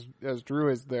as low as Drew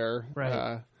is there.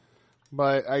 Right.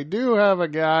 But I do have a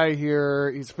guy here.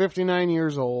 He's 59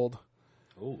 years old.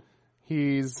 Ooh.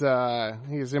 He's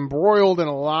embroiled in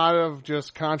a lot of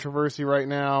just controversy right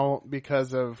now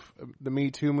because of the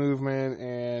Me Too movement,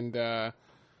 and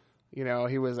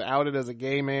he was outed as a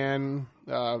gay man,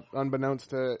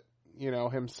 unbeknownst to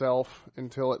himself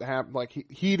until it happened. Like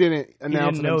he didn't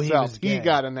announce it himself. He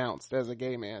got announced as a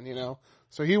gay man.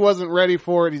 So he wasn't ready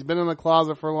for it. He's been in the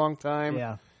closet for a long time.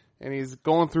 Yeah. And he's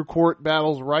going through court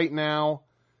battles right now.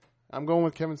 I'm going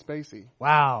with Kevin Spacey.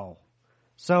 Wow.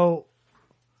 So.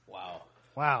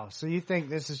 Wow. So you think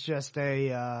this is just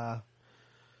a?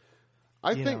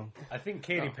 I think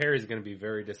Katy Perry's going to be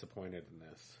very disappointed in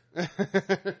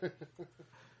this.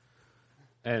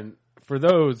 And for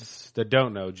those that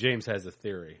don't know, James has a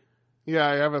theory. Yeah,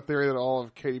 I have a theory that all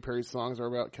of Katy Perry's songs are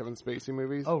about Kevin Spacey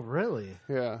movies. Oh, really?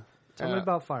 Yeah. Tell me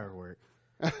about Firework.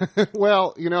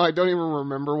 Well, I don't even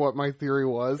remember what my theory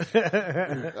was.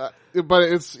 But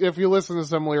it's if you listen to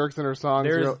some lyrics in her songs.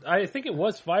 I think it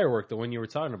was Firework, the one you were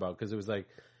talking about, because it was like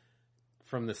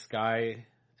From the Sky,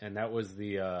 and that was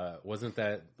the, wasn't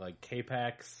that like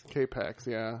K-Pax? K-Pax,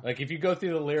 yeah. Like if you go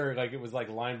through the lyric, like it was like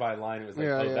line by line, it was like,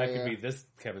 that could be this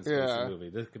Kevin Spacey movie.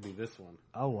 This could be this one.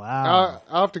 Oh, wow.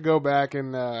 I'll have to go back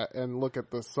and look at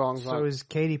the songs. So is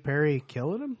Katy Perry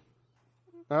killing him?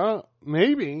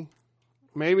 Maybe.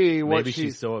 Maybe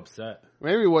she's so upset.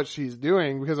 Maybe what she's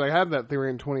doing, because I had that theory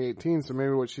in 2018, so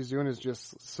maybe what she's doing is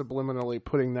just subliminally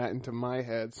putting that into my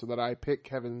head so that I pick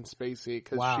Kevin Spacey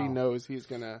because she knows he's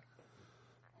gonna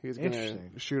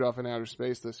shoot off in outer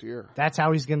space this year. That's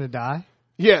how he's gonna die?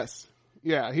 Yes.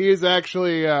 Yeah, he is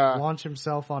actually launch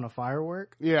himself on a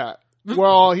firework? Yeah.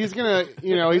 Well, he's gonna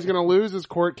he's gonna lose his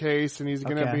court case, and he's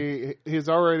gonna he's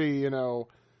already,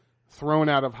 thrown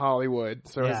out of Hollywood.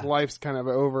 So his life's kind of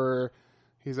over.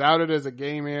 He's outed as a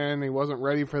gay man. He wasn't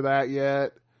ready for that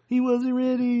yet. He wasn't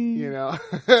ready.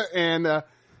 And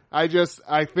I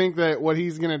think that what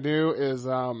he's going to do is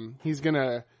he's going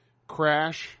to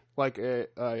crash like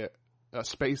a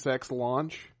SpaceX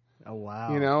launch. Oh,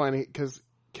 wow. And because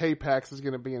K-Pax is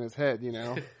going to be in his head,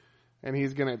 and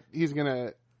he's going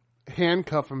to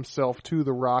handcuff himself to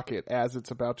the rocket as it's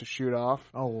about to shoot off.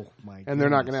 Oh, my God. And they're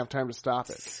not going to have time to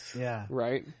stop it. Yeah.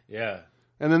 Right? Yeah.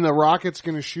 And then the rocket's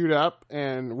going to shoot up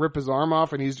and rip his arm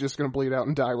off, and he's just going to bleed out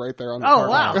and die right there on the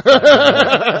tarmac.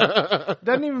 Wow.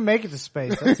 Doesn't even make it to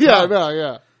space. That's Yeah, tough. no,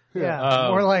 yeah. Yeah,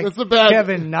 more like it's a bad,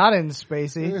 Kevin not in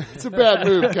Spacey. It's a bad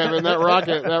move, Kevin. That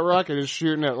rocket is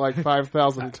shooting at like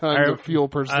 5,000 tons of fuel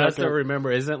per second. I also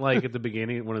remember, isn't like at the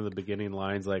beginning, one of the beginning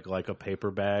lines, like a paper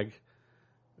bag?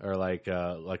 Or like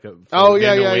a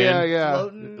yeah.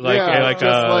 Floating. Like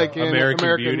just like in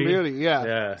American Beauty.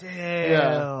 Yeah.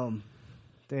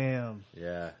 Damn.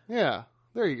 Yeah.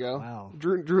 There you go. Wow.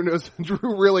 Drew knows. Drew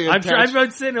really. I've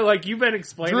been sitting there like you've been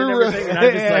explaining everything, and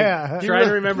I'm just like trying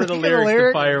to remember the lyrics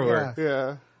to Firework.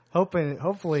 Yeah.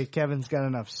 Hopefully Kevin's got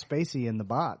enough Spacey in the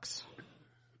box.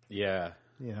 Yeah.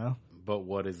 But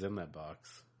what is in that box?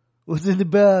 What's in the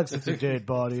box? It's a dead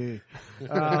body.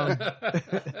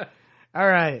 All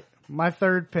right. My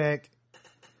third pick.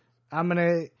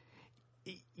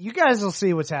 You guys will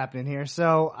see what's happening here.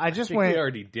 So I just went. We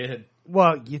already did.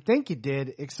 Well, you think you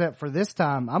did, except for this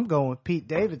time, I'm going with Pete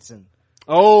Davidson.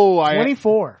 Oh,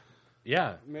 24.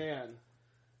 Yeah. Man.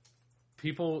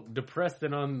 People depressed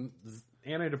and on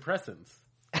antidepressants.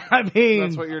 I mean,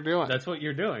 that's what you're doing. That's what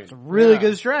you're doing. It's a really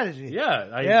good strategy. Yeah.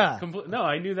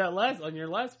 I knew that on your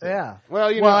last pick. Yeah.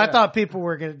 Well, I thought people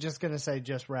were just going to say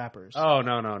just rappers. Oh,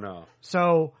 no.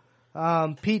 So,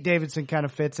 Pete Davidson kind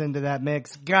of fits into that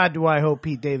mix. God, do I hope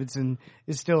Pete Davidson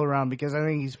is still around because I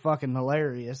think he's fucking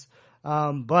hilarious.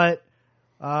 But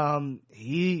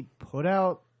he put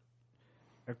out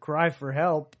a cry for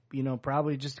help,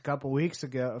 probably just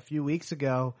a few weeks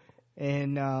ago,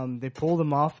 and they pulled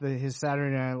him off his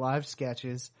Saturday Night Live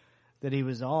sketches that he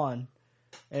was on,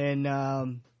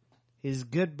 and his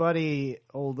good buddy,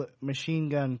 old Machine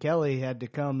Gun Kelly, had to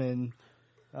come and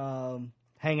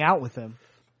hang out with him.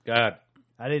 God,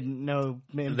 I didn't know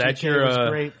MGK was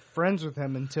great friends with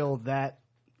him until that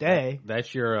day.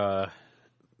 That's your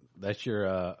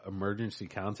emergency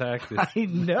contact. I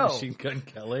know. Machine Gun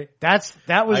Kelly. That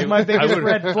was my biggest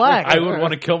red flag. I would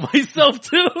want to kill myself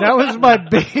too. That was my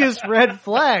biggest red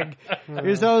flag.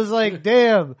 Because I was like,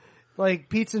 damn, like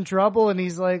Pete's in trouble, and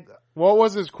he's like, what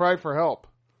was his cry for help?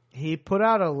 He put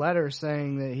out a letter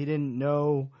saying that he didn't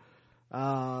know,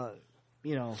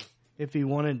 if he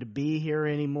wanted to be here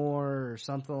anymore or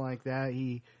something like that.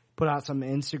 He put out some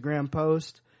Instagram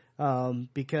post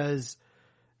because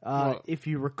if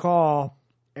you recall,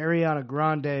 Ariana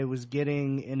Grande was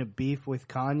getting in a beef with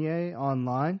Kanye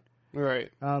online.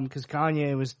 Right. Because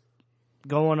Kanye was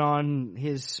going on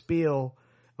his spiel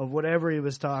of whatever he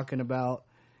was talking about.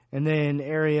 And then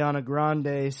Ariana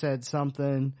Grande said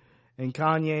something, and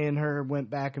Kanye and her went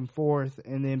back and forth.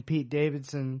 And then Pete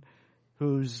Davidson,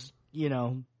 who's, you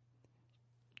know,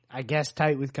 I guess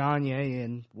tight with Kanye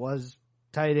and was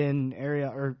tight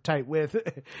with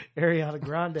Ariana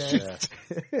Grande.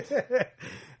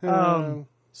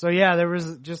 So yeah, there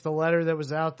was just a letter that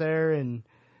was out there, and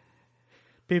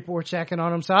people were checking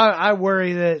on him. So I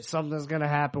worry that something's going to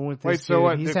happen with this. Wait, so dude.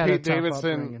 what? He's Did had a Pete tough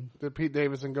Davidson? upbringing. Did Pete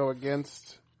Davidson go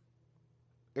against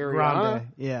Ariana? Grande,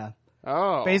 yeah.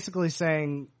 Oh, Basically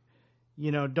saying,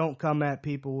 you know, don't come at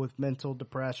people with mental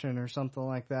depression or something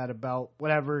like that about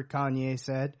whatever Kanye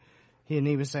said.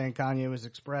 He was saying Kanye was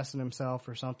expressing himself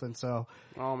or something. So,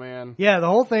 oh man, yeah, the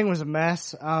whole thing was a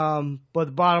mess. But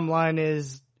the bottom line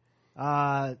is,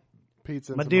 Pete's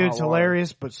in my some dude's hot water.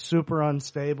 hilarious, but super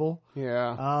unstable.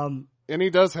 Yeah. And he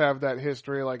does have that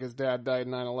history, like his dad died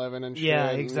in 9/11 and shit. Yeah,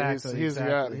 and exactly, He's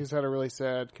exactly. he's had a really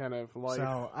sad kind of life.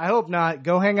 So I hope not.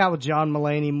 Go hang out with John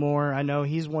Mulaney more. I know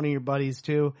he's one of your buddies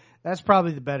too. That's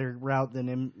probably the better route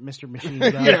than Mr. Machine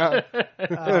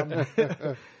Gun.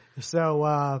 Yeah.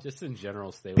 So Just in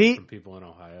general, stay Pete- away from people in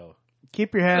Ohio.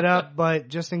 keep your head up, but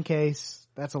just in case,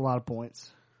 that's a lot of points.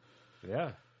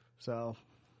 Yeah. So,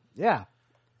 yeah.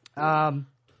 How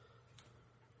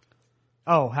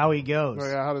he goes. Oh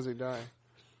yeah, how does he die?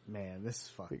 Man, this is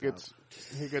fucked He gets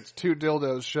 2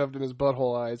 dildos shoved in his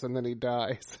butthole eyes and then he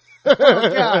dies.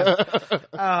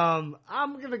 I'm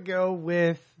gonna go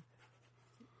with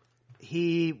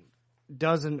he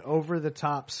does an over the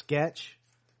top sketch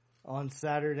on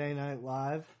Saturday Night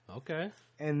Live, Okay.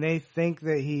 and they think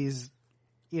that he's,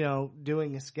 you know,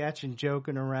 doing a sketch and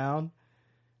joking around.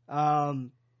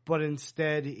 But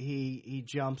instead he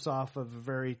jumps off of a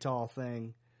very tall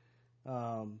thing,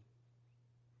 and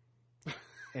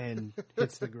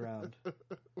hits the ground.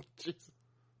 Jeez.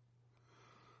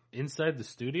 Inside the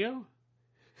studio?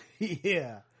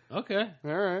 Yeah. Okay.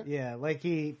 All right. Yeah, like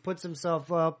he puts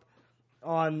himself up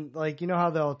on, like, you know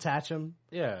how they'll attach him?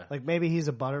 Yeah. Like maybe he's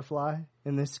a butterfly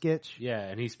in this sketch. Yeah,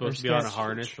 and he's supposed Or to be on a sketch.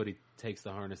 harness, but he takes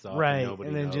the harness off, Right, and nobody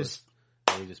and then knows. just-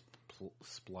 And he just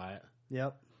splat.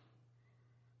 Yep.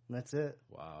 That's it.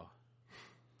 Wow.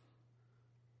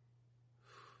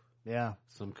 Yeah.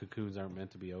 Some cocoons aren't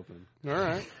meant to be open. All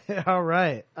right. All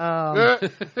right.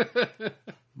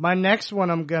 My next one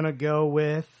I'm going to go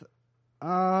with,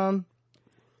 you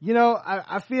know,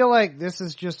 I feel like this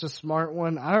is just a smart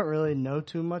one. I don't really know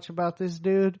too much about this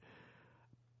dude,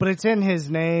 but it's in his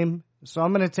name, so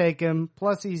I'm going to take him.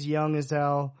 Plus, he's young as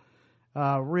hell.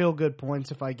 Real good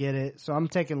points if I get it. So I'm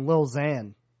taking Lil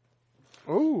Xan.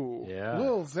 Ooh. Yeah.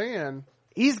 Lil Xan.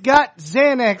 He's got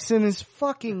Xanax in his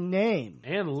fucking name.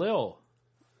 And Lil.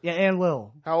 Yeah, and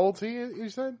Lil. How old's he, you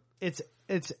said? It's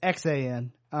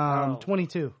XAN.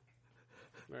 22.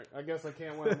 Right. I guess I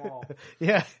can't win them all.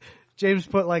 Yeah. James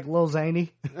put like Lil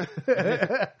Zany.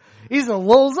 He's a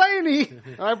Lil Zany.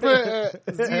 I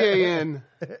put Z-A-N.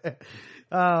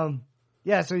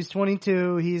 Yeah, so he's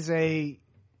 22. He's a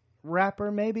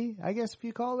rapper, maybe, I guess if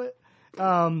you call it.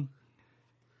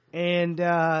 And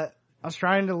I was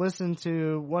trying to listen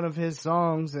to one of his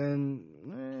songs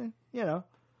and, you know,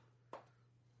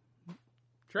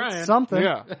 Trying. something.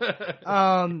 Yeah.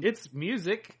 It's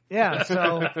music. Yeah,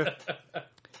 so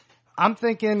I'm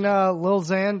thinking Lil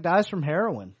Xan dies from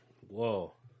heroin.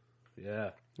 Whoa.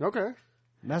 Yeah. Okay.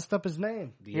 Messed up his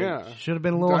name. The Yeah. H. Should have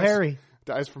been Lil Dies- Harry.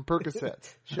 Dies from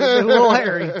Percocet. Should have been Lil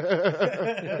Harry.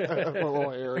 Little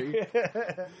Harry.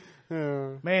 Yeah.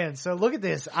 Man, so look at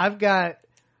this. I've got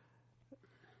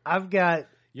You're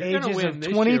gonna ages win of this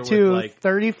year 22, with, like,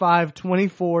 35,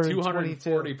 24, and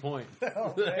 240 22. points.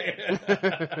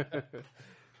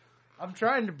 I'm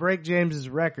trying to break James's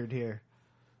record here.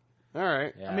 All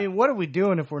right. Yeah. I mean, what are we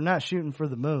doing if we're not shooting for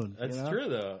the moon? That's you know? true,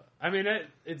 though. I mean,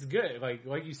 it's good.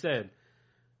 Like you said,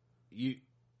 you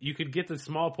could get the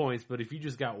small points, but if you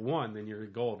just got one, then you're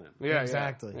golden. Yeah,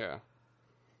 Exactly. Yeah.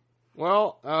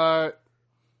 Well,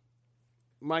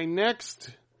 my next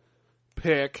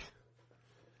pick,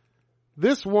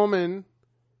 this woman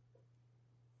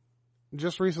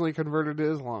just recently converted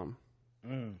to Islam.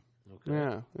 Okay.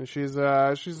 Yeah, and she's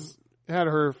had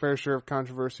her fair share of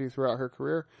controversy throughout her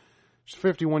career. She's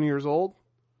 51 years old.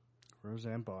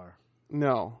 Roseanne Barr.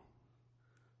 No,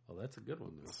 Well, that's a good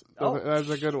one, though. Oh. that's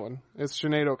a good one. It's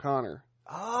Sinead O'Connor.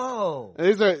 Oh.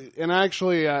 And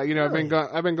actually, I've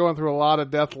been going through a lot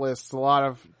of death lists, a lot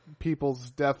of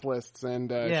people's death lists, and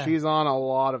Yeah. she's on a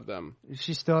lot of them. Does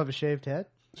she still have a shaved head?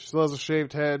 She still has a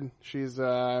shaved head. She's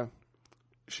her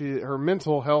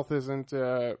mental health isn't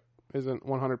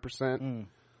 100%,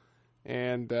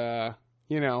 and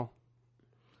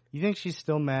You think she's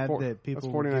still mad that That's people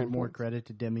will 49 give more points. credit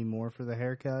to Demi Moore for the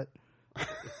haircut?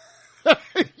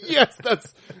 Yes,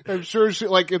 I'm sure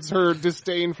it's her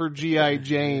disdain for G.I.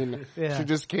 Jane. Yeah. She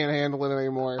just can't handle it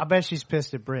anymore. I bet she's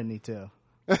pissed at Brittany too.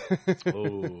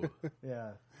 Oh,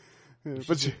 Yeah.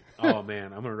 But she, oh man,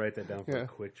 I'm gonna write that down for Yeah. a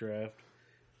quick draft.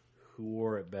 Who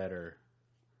wore it better?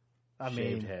 I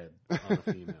Shaved mean, head on a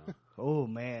female. oh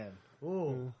man.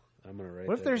 Oh. I'm gonna write.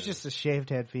 What if that there's down. just a shaved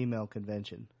head female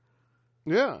convention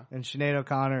yeah, and Sinead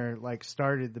O'Connor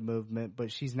started the movement,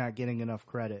 but she's not getting enough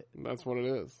credit? that's what it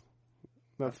is.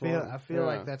 That's I feel yeah.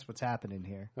 like that's what's happening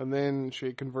here. And then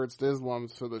she converts to Islam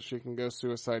so that she can go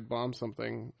suicide bomb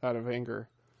something out of anger.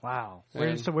 Wow.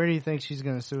 And- So where do you think she's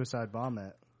going to suicide bomb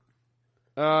at?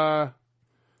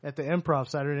 At the Improv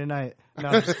Saturday night. No,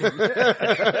 I'm just kidding.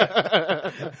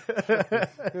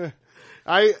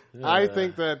 I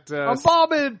think that I'm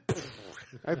bombing.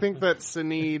 I think that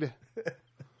Sinead.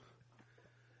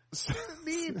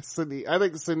 Sinead. I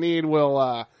think Sinead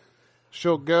will.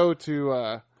 She'll go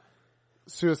to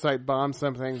suicide bomb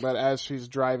something, but as she's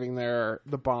driving there,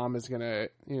 the bomb is gonna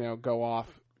go off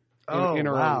in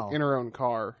her own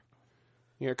car.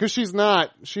 Because she's a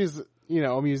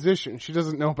musician. She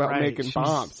doesn't know about Right, making she's-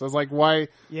 bombs. So I was like, why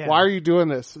Yeah. are you doing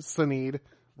this, Sinead?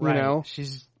 Right.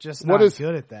 She's just What not is-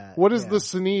 good at that. What is Yeah. the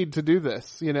Sinead to do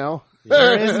this? There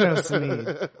is no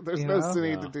Sinead. There's You no know?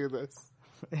 Sinead No. to do this.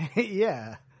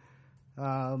 Yeah.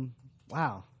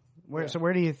 Wow. So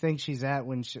where do you think she's at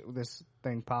when this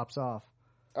thing pops off?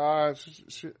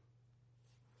 She's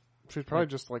probably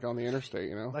just on the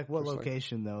interstate, Like what Just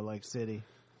location though? Like city?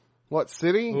 what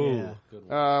city? Ooh, Yeah. good one.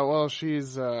 Well,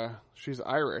 she's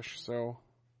Irish, so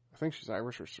I think she's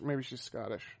Irish, or maybe she's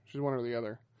Scottish. She's one or the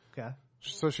other. Okay.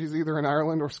 So she's either in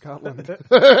Ireland or Scotland.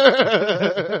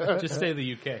 Just say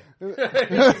the UK.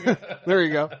 There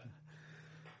you go.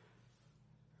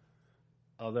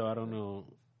 Although I don't know.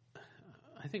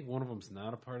 I think one of them's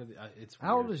not a part of the. It's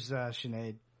How weird. old is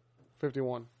Sinead?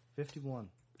 51. 51.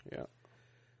 Yeah.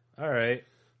 All right.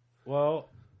 Well,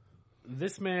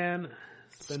 this man.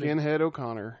 Skinhead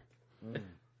O'Connor.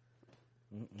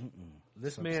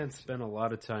 This man spent a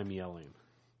lot of time yelling,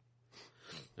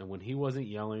 and when he wasn't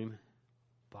yelling,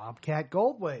 Bobcat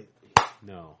Goldthwait.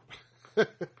 no,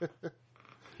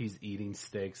 he's eating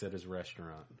steaks at his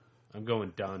restaurant. I'm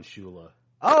going Don Shula.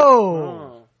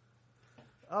 Oh.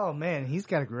 Oh man, he's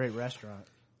got a great restaurant.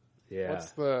 Yeah,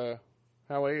 What's the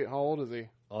how old is he?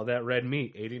 all that red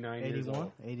meat. 89 years 81,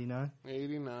 old. 89.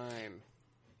 89.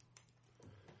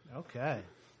 Okay.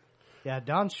 Yeah,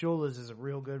 Don Shula's is a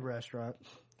real good restaurant.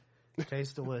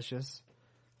 Tastes delicious.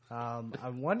 I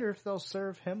wonder if they'll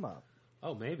serve him up.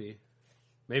 Oh, maybe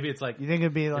it's like You think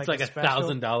it'd be like it's like a special?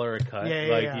 $1,000 a cut.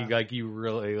 Yeah, yeah. You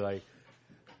really like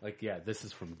yeah. This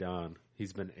is from Don.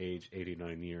 He's been aged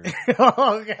 89 years.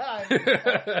 Oh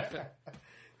god.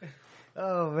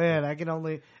 Oh man,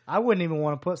 I wouldn't even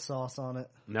want to put sauce on it.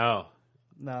 No,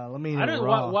 No, let me eat I it don't.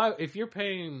 raw. Why? If you're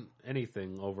paying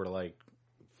anything over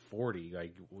 40,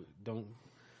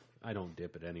 I don't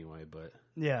dip it anyway. But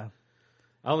Yeah,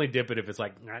 I only dip it if it's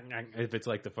like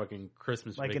the fucking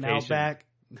Christmas like vacation. an Outback.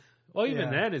 Well,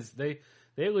 even Yeah. then is they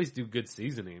at least do good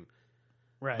seasoning.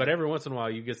 Right. But every once in a while,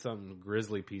 you get some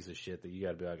grizzly piece of shit that you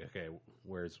got to be like, okay,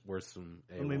 where's some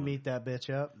A1? Let me meet that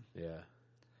bitch up. Yeah,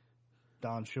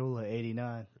 Don Shula,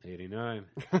 89. 89.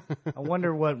 I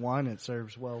wonder what wine it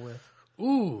serves well with.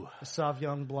 Ooh, A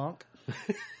Sauvignon Blanc.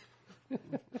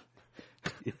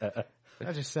 yeah,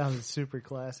 That just sounded super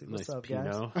classy. What's nice up,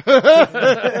 guys?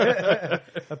 Pinot.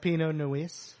 A Pinot Noir.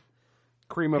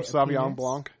 Cream of Hey, Sauvignon penis.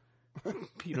 Blanc.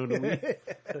 Pinot Noir.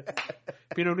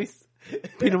 Pinot Noir.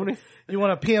 Pinot Noir. You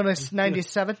want a Pinot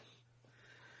 97?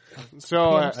 So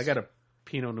I got a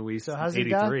Pinot Noir So how's he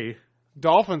done? 83.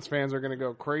 Dolphins fans are going to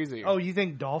go crazy. Oh, you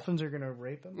think dolphins are going to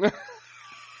rape him?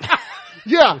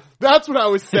 Yeah, that's what I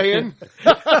was saying. Do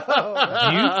you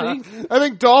think? I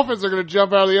think dolphins are going to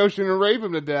jump out of the ocean and rape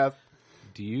him to death.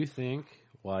 Do you think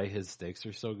why his steaks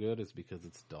are so good is because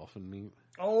it's dolphin meat?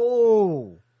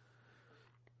 Oh.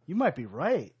 You might be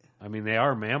right. I mean, they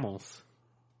are mammals.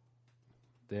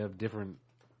 They have different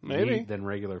Maybe. meat than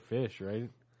regular fish, right?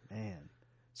 Man.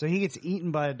 So he gets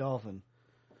eaten by a dolphin.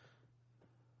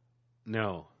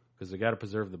 No, because they got to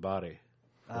preserve the body.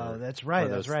 Oh, For- that's right.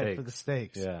 for That's those right. steaks. For the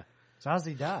steaks. Yeah. So how's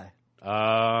he die?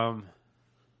 I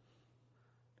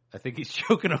think he's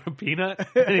choking on a peanut.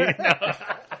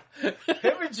 Him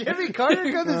and Jimmy Carter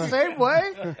go the same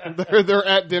way? They're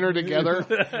at dinner together.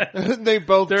 They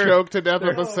both choke to death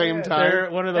at the same time.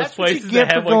 They're one of those That's what you places get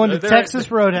that for have going to they're- Texas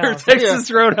they're Roadhouse. Texas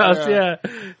Roadhouse, Yeah.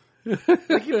 yeah.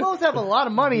 Like, you both have a lot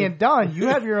of money, and Don, you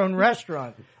have your own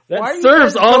restaurant. Why are That you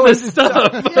serves guys all going this to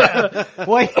stuff. Yeah.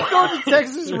 Why you going to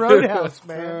Texas Roadhouse,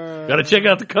 man? Got to check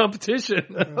out the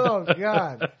competition. Oh,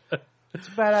 God. It's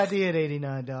a bad idea at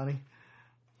 89, Donnie.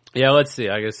 Yeah, let's see.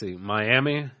 I gotta see.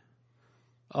 Miami.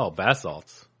 Oh, bath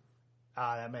salts.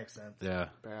 Ah, that makes sense. Yeah.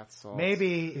 Bath salts.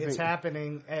 Maybe it's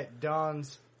happening at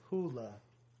Don's Hula.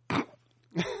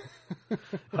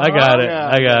 I got it. Yeah,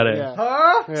 I got it. yeah.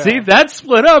 Huh? Yeah. See, that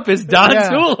split up is Don Yeah.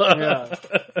 Sula. Yeah.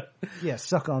 Yeah,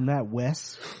 suck on that,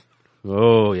 Wes.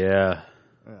 Oh, yeah.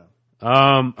 Yeah.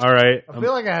 All right. I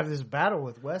feel like I have this battle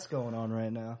with Wes going on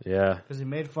right now Yeah. because he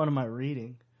made fun of my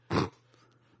reading.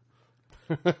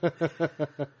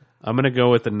 I'm going to go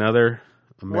with another.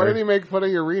 Why did he make fun of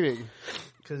your reading?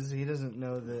 Because he doesn't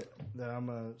know that I'm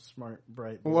a smart,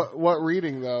 bright boy. What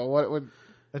reading though? What would?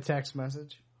 A text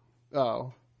message.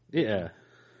 Oh, Yeah.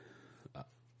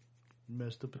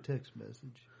 Messed up a text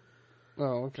message.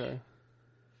 oh, okay.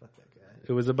 Fuck that guy.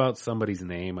 It was about somebody's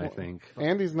name, I think.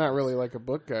 Andy's not really like a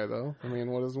book guy though. I mean,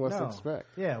 what does Wes No. expect?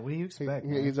 Yeah, what do you expect?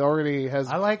 man? He's already has.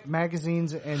 I like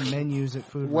magazines and menus at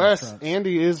food Wes, restaurants.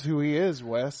 Andy is who he is.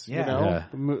 Wes, Yeah. you know, Yeah.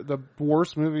 the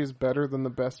worst movie is better than the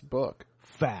best book.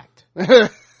 Fact.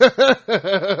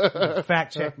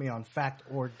 Fact check me on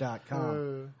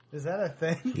factorg.com. Is that a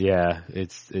thing? Yeah,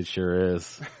 it sure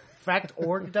is.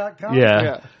 Factorg.com? Yeah.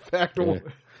 Yeah, fact.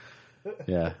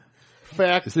 Yeah.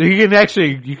 Fact. So you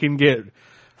can get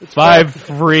 5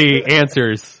 free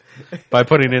answers by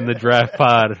putting in the draft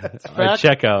pod at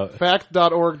checkout.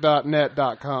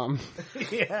 Fact.org.net.com.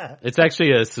 Yeah. It's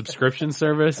actually a subscription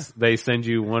service. They send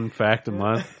you 1 fact a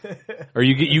month, or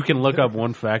you can look up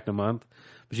 1 fact a month,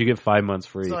 but you get 5 months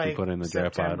free It's if you like put in the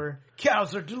draft pod. September.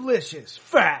 Cows are delicious.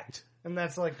 Fact. And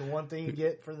that's like the one thing you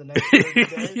get for the next 30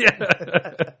 days. Yeah.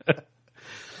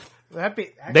 That'd be,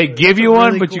 They actually, give that's a you one,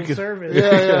 really but cool you can- service.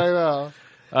 Yeah, I know.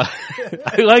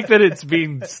 I like that it's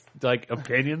being like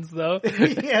opinions though.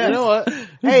 Yeah. You know what?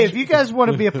 Hey, if you guys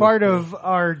want to be a part of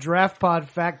our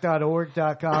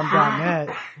draftpodfact.org.com.net,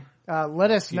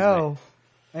 let us know.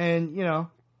 And,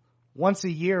 once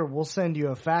a year, we'll send you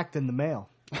a fact in the mail.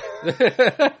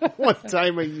 One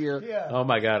time a year. Yeah. Oh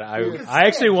my god, I stamps.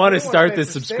 actually want You to don't wanna start pay this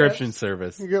for subscription stamps.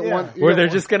 service You get Yeah. one. you where get they're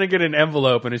one- just gonna get an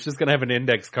envelope and it's just gonna have an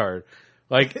index card.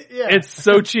 Like Yeah. it's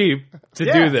so cheap to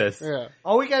Yeah. do this. Yeah,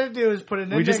 All we got to do is put an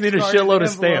We just index need a card in shitload an of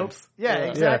envelope. stamps. Yeah, Yeah.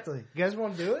 exactly. You guys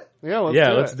want to do it? yeah.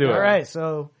 Let's do it. All right,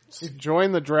 so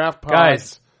Join the draft pod.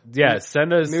 Guys, yeah,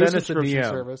 send us New a subscription DM.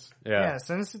 service. yeah,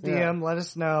 send us a DM. Let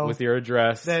us know With your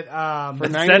address. that For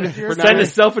send 90 us your for Send a 90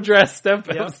 self-addressed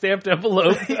Yep. stamped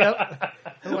envelope. Yep.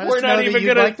 And let We're us not know that even you'd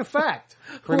gonna- like the fact.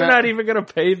 We're not- not even gonna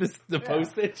pay the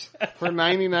postage. For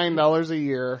 $99 a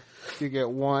year, you get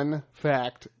 1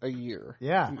 fact a year.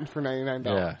 Yeah, For $99.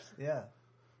 Yeah. yeah.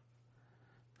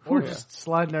 Or just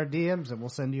slide in our DMs and we'll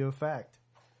send you a fact.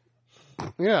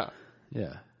 Yeah.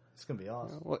 Yeah. It's gonna be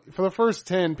awesome. Well, for the first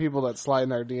 10 people that slide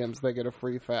in our DMs, they get a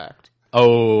free fact.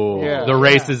 Oh, Yeah. the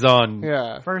race is on.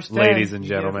 Yeah. First 10, Ladies and you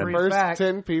get a gentlemen. free First fact.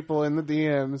 10 people in the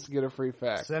DMs get a free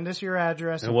fact. Send us your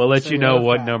address, And we'll let send you know a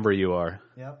what fact. number you are.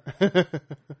 Yep.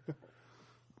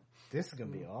 This is gonna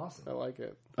be awesome. I like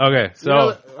it. Okay, so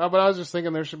You know, but I was just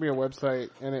thinking there should be a website,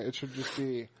 and it should just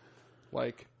be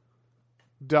like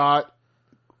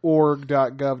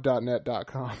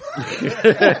 .org.gov.net.com.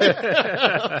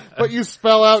 But you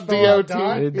spell out Spell DOT.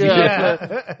 out dot?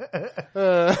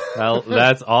 Yeah. well,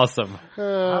 that's awesome. I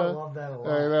love that a lot.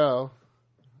 I know.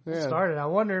 Yeah. Started. I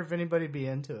wonder if anybody'd be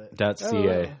into it.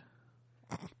 .ca.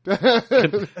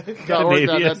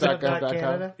 .org.net.gov.com.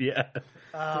 Canada. Yeah,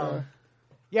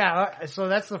 Yeah. So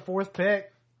that's the 4th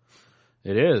pick.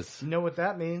 it is. You know what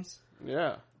that means?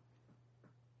 Yeah.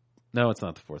 No, it's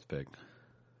not the 4th pick.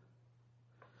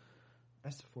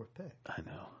 That's the 4th pick. I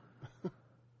know.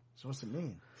 So what's it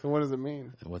mean? So what does it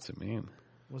mean? What's it mean?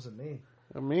 What's it mean?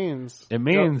 It means. It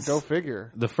means Go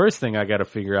figure. the first thing I got to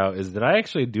figure out is did I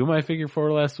actually do my figure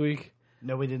 4 last week?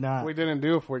 No, we did not. We didn't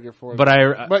do a figure four. But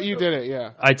But you did it,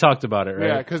 yeah. I talked about it, right?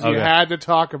 Yeah, because you Okay. had to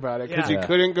talk about it. Because Yeah. you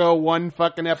couldn't go one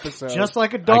fucking episode. Just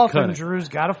like a dolphin, couldn't. Drew's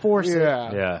got to force it.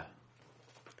 Yeah.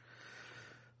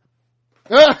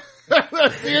 Yeah.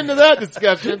 That's the end of that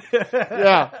discussion.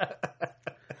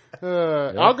 Yeah.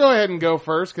 I'll go ahead and go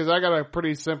first because I got a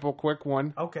pretty simple, quick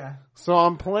one. Okay. So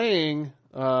I'm playing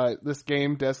this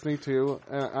game, Destiny 2.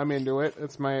 I'm into it.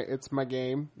 It's my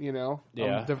game. You know.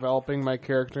 Yeah. I'm developing my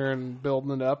character and building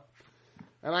it up.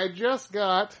 And I just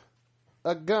got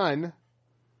a gun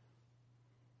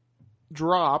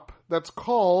drop that's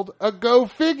called a Go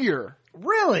Figure.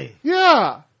 Really?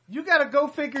 Yeah. You got to go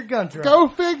figure gun drop. Go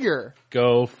Figure.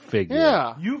 Go figure.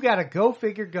 Yeah. You got to go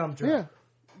figure gum drop. Yeah.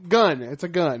 gun. It's a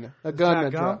gun. A gun not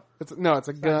that gum? drop. It's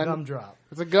a gun. Gumdrop.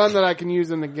 It's a gun that I can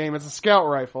use in the game. It's a scout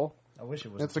rifle. I wish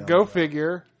it was. It's a gumdrop. go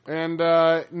figure. And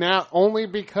now only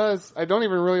because I don't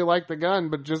even really like the gun,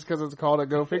 but just because it's called a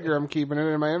go figure, I'm keeping it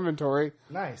in my inventory.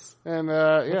 Nice. And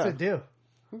What's yeah, it do?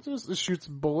 it shoots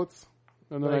bullets.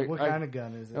 And then Like, what kind of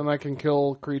gun is it? and I can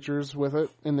kill creatures with it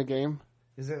in the game.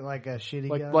 Is it like a shitty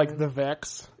Like gun? like the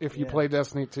Vex. If you Yeah. play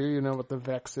Destiny 2, you know what the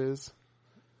Vex is.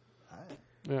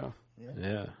 Yeah.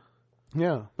 Yeah.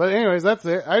 Yeah. But anyways, that's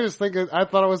it. I just think I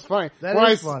thought it was funny. That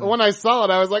when is funny. When I saw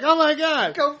it, I was like, oh my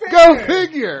god. Go figure. Go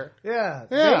figure. Yeah.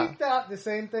 Yeah. They thought the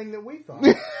same thing that we thought.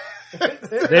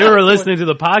 They were listening to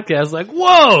the podcast like,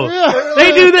 whoa, Yeah.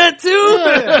 they do that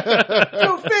too?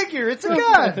 Go figure. It's a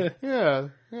gun. Yeah.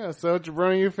 Yeah. So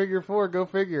Jabroni U Figure 4, go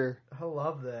figure. I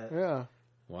love that. Yeah.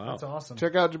 Wow. That's awesome.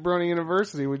 Check out Jabroni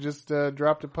University. We just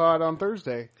dropped a pod on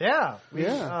Thursday. Yeah.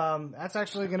 Yeah. That's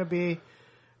actually going to be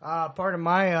part of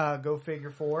my Go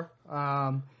Figure 4.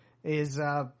 Is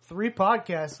 3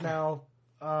 podcasts now.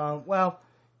 Well,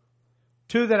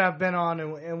 2 that I've been on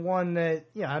and 1 that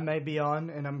I may be on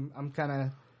and I'm kind of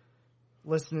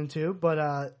listening to. But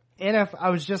I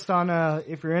was just on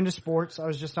if you're into sports, I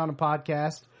was just on a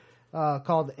podcast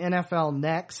called NFL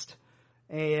Next,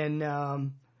 and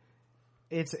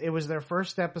it was their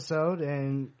first episode,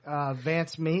 and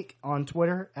Vance Meek on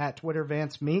Twitter at Twitter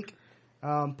Vance Meek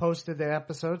posted the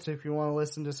episode. So if you want to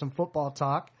listen to some football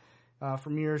talk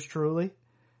from yours truly,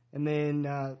 and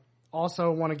then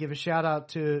also want to give a shout out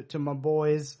to my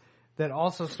boys that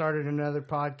also started another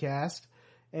podcast,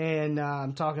 and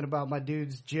I'm talking about my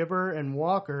dudes Jibber and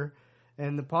Walker,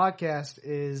 and the podcast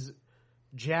is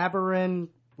Jabberin'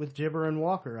 with Jibber and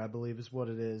Walker, I believe is what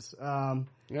it is.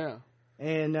 Yeah.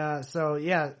 And so,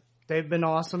 yeah, they've been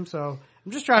awesome. So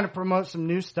I'm just trying to promote some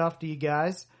new stuff to you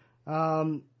guys.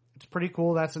 It's pretty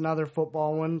cool. That's another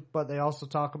football one, but they also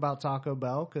talk about Taco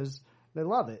Bell because they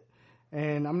love it.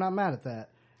 And I'm not mad at that.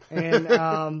 And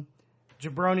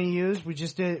Jabroni U's, we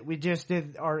just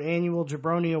did our annual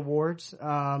Jabroni Awards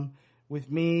with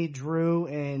me, Drew,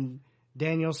 and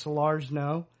Daniel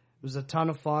Solarzno. It was a ton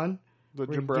of fun. The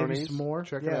We're gonna give you Jabronis. some more.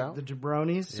 Check it out. The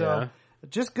Jabronis. So Yeah.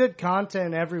 just good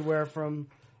content everywhere from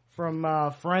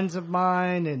friends of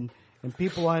mine and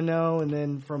people I know, and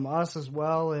then from us as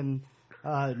well, and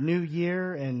New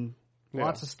Year and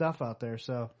lots of stuff out there.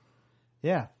 So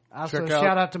yeah. Also Check out-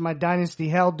 shout out to my Dynasty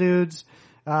Hell dudes,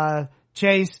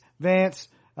 Chase, Vance,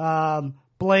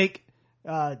 Blake,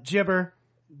 Jibber,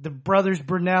 the brothers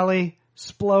Brunelli,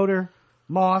 Sploder,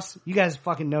 Moss. You guys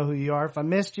fucking know who you are. If I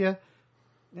missed you,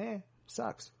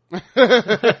 sucks.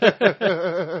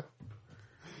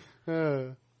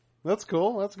 That's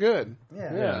cool. That's good.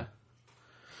 Yeah. Yeah.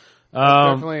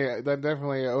 That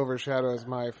definitely overshadows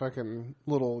my fucking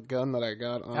little gun that I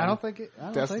got on I don't think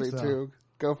Destiny so. 2.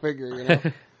 Go figure, you know.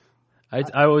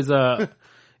 I was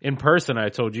in person. I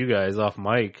told you guys off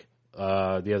mic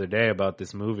the other day about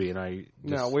this movie, and I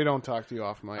No, we don't talk to you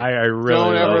off mic. I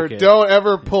really like it. Don't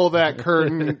ever pull that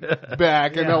curtain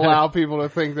back and allow people to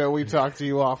think that we talk to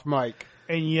you off mic.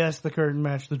 And yes, the curtain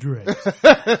matched the drapes.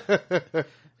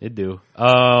 It do.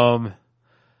 The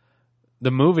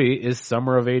movie is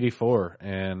Summer of '84,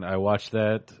 and I watched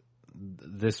that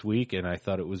this week, and I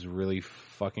thought it was really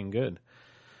fucking good.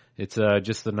 It's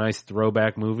just a nice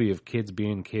throwback movie of kids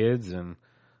being kids, and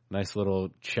nice little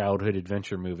childhood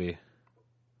adventure movie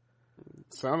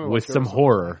Sounded with like some there was-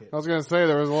 horror. I was gonna say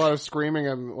there was a lot of screaming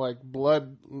and like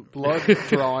blood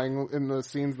drawing in the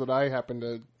scenes that I happened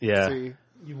to Yeah. see.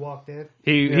 You walked in.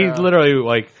 He Yeah. literally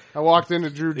like I walked into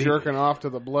Drew jerking off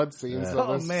to the blood scenes. Yeah. Of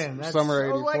Oh, this man, that's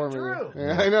Summer so 84 like movie. Drew.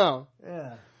 Yeah, I know.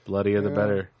 Yeah. bloodier the Yeah.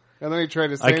 better. And then he tried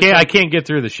to say I can't get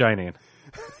through The Shining.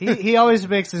 He always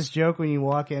makes this joke when you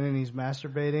walk in and he's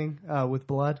masturbating with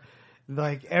blood.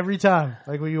 Like every time.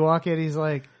 Like when you walk in, he's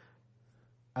like,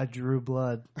 I drew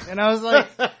blood. And I was like,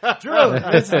 Drew,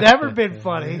 it's never been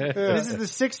funny. This is the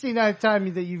 69th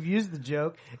time that you've used the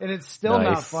joke, and it's still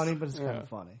not Nice. funny, but it's kind of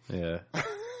funny. Yeah.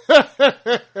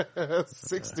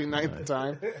 69th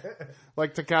time.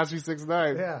 Like Tekashi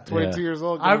 6ix9ine. Yeah. 22 Yeah. years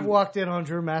old. I've walked in on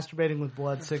Drew masturbating with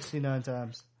blood 69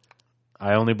 times.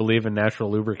 I only believe in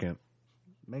natural lubricant.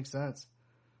 Makes sense.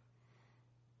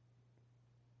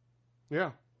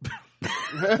 Yeah.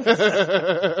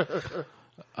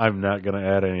 I'm not going to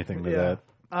add anything to that.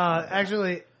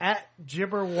 Actually, at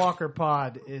Jibber Walker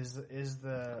Pod is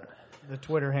the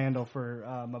Twitter handle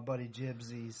for my buddy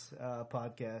Jibsy's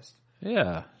podcast.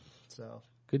 Yeah. So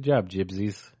Good job,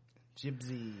 Gypsies.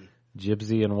 Jibsy,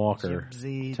 Gypsy and Walker.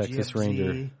 Jibsy, Texas Jibsy,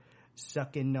 Ranger.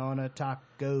 sucking on a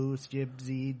taco.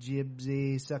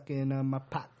 Jibsy, sucking on my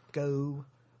paco.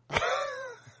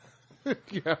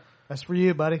 Yeah. That's for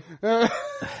you, buddy. Just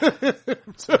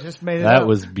made it That up.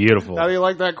 was beautiful. How do you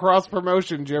like that cross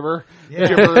promotion, Jibber? Yeah.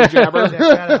 Jibber and Jabber. Check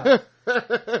that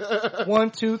out.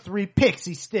 1, 2, 3,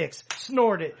 pixie sticks.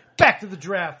 Snort it. Back to the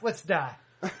draft. Let's die.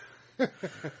 Let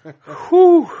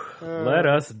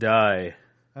us die.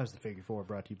 That was the Figure 4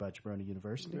 brought to you by Jabroni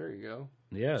University. There you go.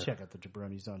 Yeah. Check out the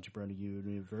Jabronis on Jabroni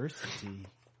University.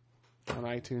 On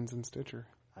iTunes and Stitcher.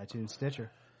 iTunes,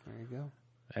 Stitcher. There you go.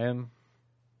 And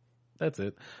that's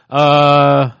it.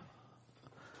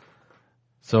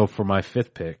 So for my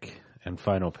fifth pick and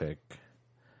final pick,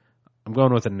 I'm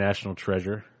going with a national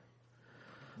treasure.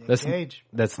 Nick Cage.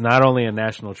 That's not only a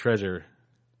national treasure,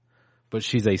 but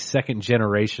she's a second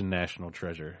generation national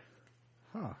treasure.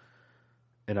 Huh.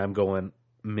 And I'm going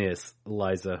Miss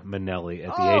Liza Minnelli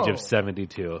at the age Oh. of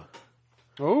 72.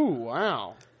 Oh,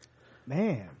 wow.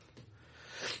 Man.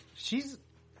 She's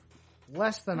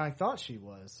less than I thought she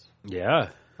was. Yeah.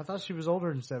 I thought she was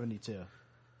older than 72.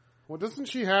 Well, doesn't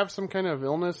she have some kind of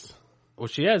illness? Well,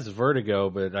 she has vertigo,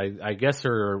 but I guess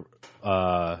her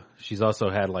she's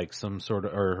also had like some sort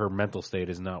of, or her mental state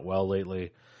is not well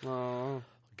lately.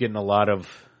 Getting a lot of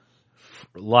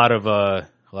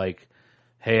like,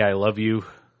 hey, I love you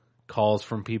calls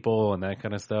from people and that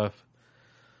kind of stuff.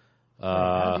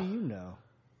 How do you know?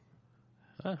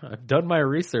 I've done my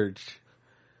research.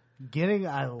 Getting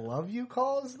I love you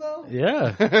calls, though?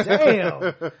 Yeah.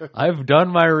 Damn. I've done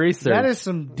my research. That is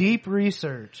some deep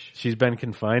research. She's been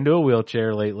confined to a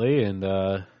wheelchair lately, and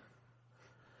I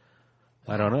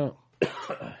don't know.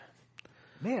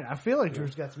 Man, I feel like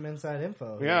Drew's got some inside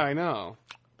info. Yeah, I know.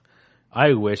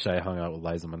 I wish I hung out with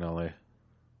Liza Minnelli.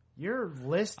 Your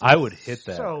list is I would hit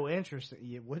that. so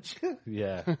interesting. Would you?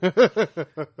 Yeah.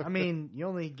 I mean, you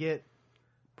only get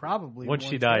probably Once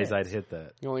one she dies, chance. I'd hit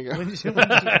that. You only got... When she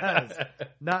dies.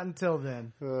 Not until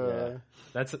then. Yeah.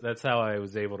 That's how I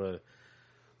was able to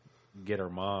get her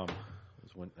mom.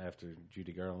 Was when after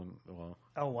Judy Garland. Well,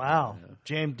 Oh, wow. Yeah.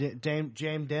 Dame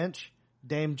Dench?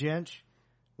 Dame Jench?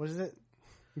 What is it?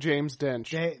 James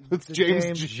Dench. It's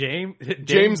James-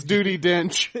 James Duty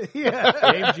Dench. Yeah.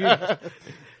 James Judy,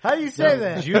 How do you say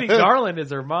that? Judy Garland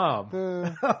is her mom.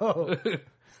 Oh.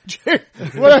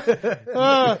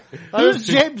 Who's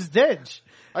James Dench?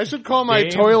 I should call my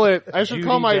James toilet. I should Duty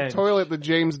call my Bench. toilet the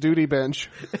James Duty Bench.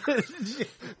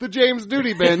 The James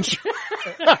Duty Bench.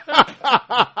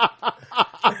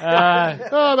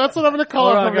 Oh, that's what I'm going to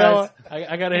call Hold it on, from now guys.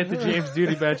 I gotta hit the James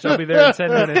Duty bench. I'll be there in 10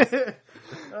 minutes.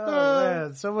 Oh,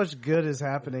 man. So much good is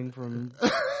happening from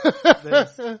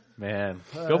this. Man,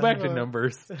 go back to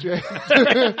numbers. Like,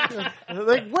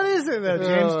 what is it, though?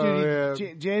 Oh,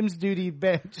 James Duty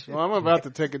Bench. Well, I'm about to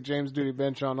take a James Duty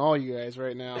bench on all you guys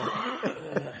right now.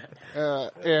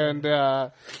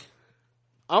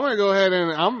 I'm going to go ahead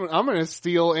and I'm going to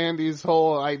steal Andy's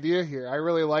whole idea here. I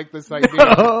really like this idea.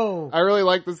 Oh. I really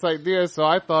like this idea, so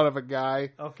I thought of a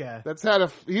guy Okay. that's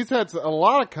he's had a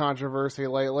lot of controversy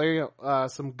lately.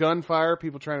 Some gunfire,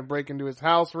 people trying to break into his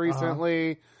house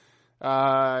recently.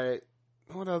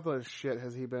 What other shit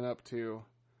has he been up to?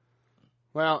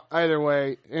 Well, either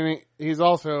way, and he's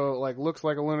also like looks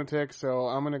like a lunatic, so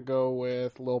I'm gonna go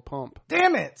with Lil Pump.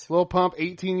 Damn it! Lil Pump,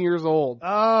 18 years old.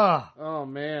 Oh,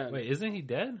 Man. Wait, isn't he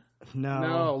dead?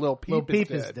 No, Lil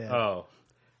Peep, is dead. Oh.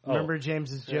 Remember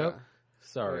James's joke?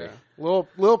 Sorry. Yeah.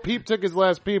 Lil Peep took his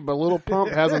last peep, but Lil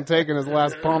Pump hasn't taken his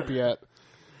last pump yet.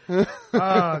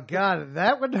 Oh, God.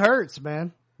 That one hurts,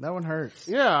 man. That one hurts.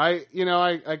 Yeah, I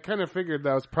kind of figured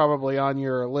that was probably on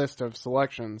your list of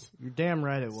selections. You're damn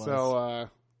right it was. So,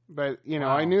 but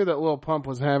Wow. I knew that Lil Pump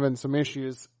was having some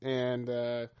issues, and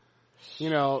the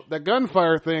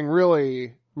gunfire thing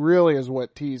really is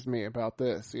what teased me about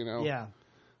this. Yeah.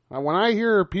 When I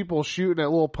hear people shooting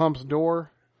at Lil Pump's door,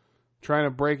 trying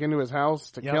to break into his house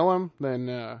to kill him,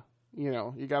 then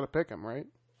you got to pick him, right?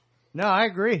 No, I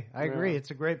agree. Yeah.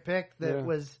 It's a great pick. That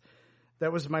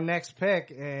was my next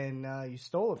pick, and you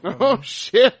stole it from Oh me.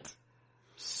 shit!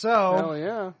 So, Hell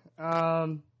yeah!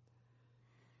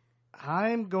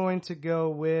 I'm going to go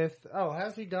with. Oh,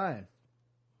 how's he dying?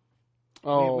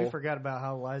 Oh, We forgot about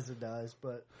how Liza dies,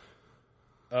 but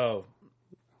Oh.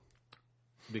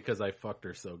 Because I fucked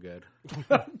her so good.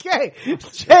 okay,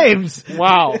 James.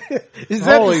 wow! Is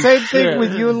that Holy the same shit. thing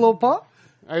with you and Lil Pump?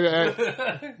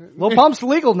 Lil Pump's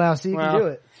legal now, so you Wow. can do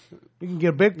it. You can get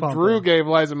a big pump. Drew then. gave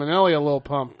Liza Minnelli a Lil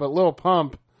Pump, but Lil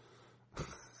Pump,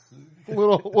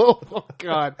 little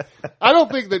God, I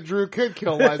don't think that Drew could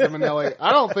kill Liza Minnelli.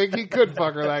 I don't think he could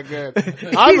fuck her that good.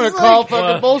 I'm gonna call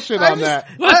fucking bullshit on that.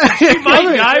 She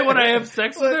might die when I have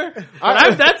sex with her.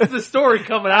 But that's the story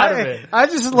coming out of it. I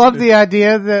just love the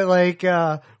idea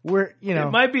that we're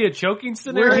It might be a choking we're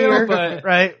scenario, here, but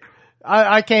right?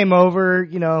 I came over,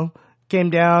 came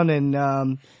down and,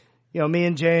 me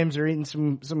and James are eating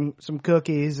some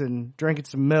cookies and drinking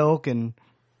some milk and,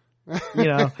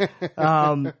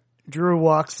 Drew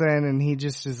walks in and he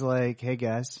just is like, "Hey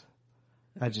guys,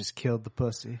 I just killed the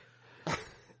pussy."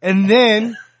 And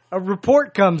then a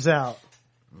report comes out.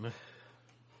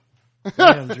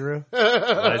 Damn, Drew.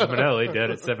 Liza Minnelli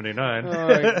dead at 79.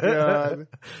 Oh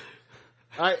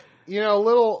my god!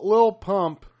 Lil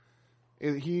Pump,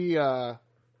 he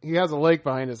has a lake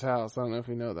behind his house. I don't know if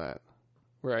you know that,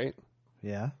 right?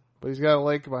 Yeah. But he's got a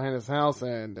lake behind his house,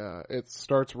 and it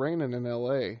starts raining in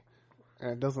L.A.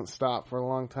 and it doesn't stop for a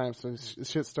long time, so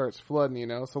shit starts flooding.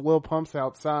 So Lil Pump's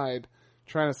outside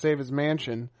trying to save his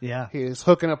mansion. Yeah. He's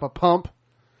hooking up a pump.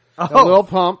 Oh. A little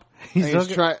pump. He's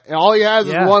all he has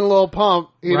Yeah. is one little pump.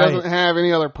 He Right. doesn't have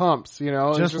any other pumps, He's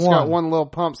Just just got one. one little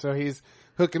pump, so he's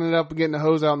hooking it up and getting the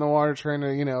hose out in the water, trying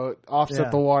to, offset Yeah.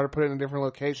 the water, put it in a different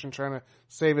location, trying to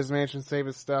save his mansion, save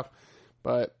his stuff.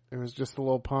 But it was just a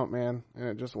little pump, man, and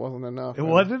it just wasn't enough. It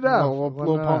wasn't enough. Little Wasn't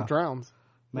pump enough. drowns.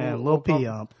 Man, Lil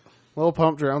P-Ump. Little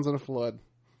pump drowns in a flood.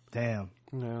 Damn.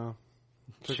 Yeah.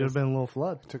 Should have been Lil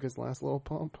Flood. Took his last little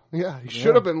pump. Yeah, he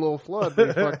should have been Little Flood, but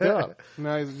he fucked up.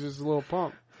 Now he's just a little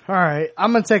pump. All right.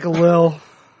 I'm going to take a Lil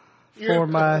for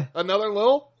my... Another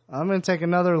Lil? I'm going to take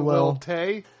another Lil Lil.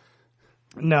 Tay?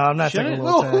 No, I'm not Shouldn't taking it?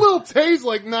 Lil Tay. Lil Tay's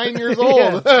like 9 years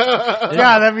old. God,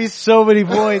 that'd be so many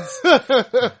points.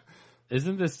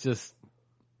 Isn't this just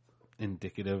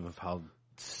indicative of how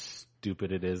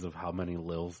stupid it is of how many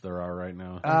Lils there are right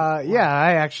now? Yeah,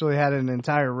 I actually had an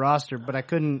entire roster, but I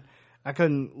couldn't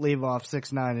leave off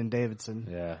 6ix9ine and Davidson.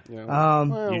 Yeah.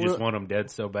 Yeah. You just want them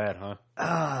dead so bad,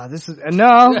 huh? This is no.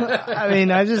 I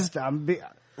mean,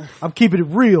 I'm keeping it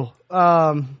real.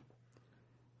 Man,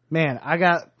 I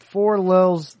got 4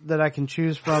 Lils that I can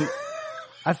choose from.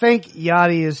 I think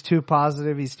Yachty is too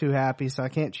positive. He's too happy, so I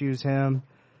can't choose him.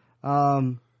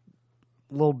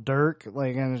 Lil Durk,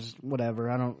 whatever.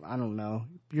 I don't know.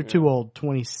 You're too old.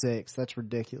 26. That's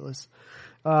ridiculous.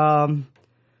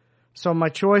 So my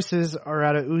choices are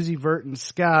out of Uzi Vert and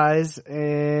Skies,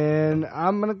 and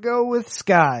I'm gonna go with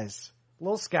Skies.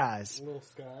 Lil Skies. Lil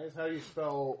Skies? How do you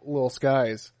spell Lil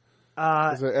Skies?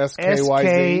 Is it S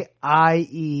S-K-Y-Z?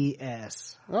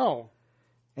 Skies. Oh.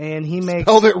 And he makes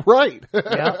Spelled it right.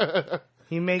 Yep.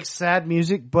 He makes sad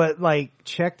music, but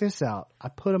check this out. I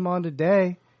put him on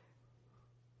today.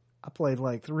 I played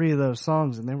 3 of those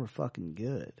songs and they were fucking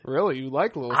good. Really? You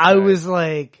like Lil Skies? I was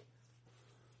like,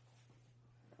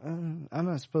 I'm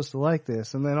not supposed to like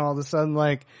this. And then all of a sudden,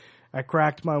 I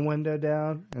cracked my window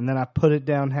down and then I put it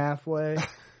down halfway.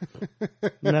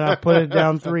 And then I put it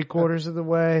down 3/4 of the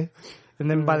way. And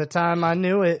then by the time I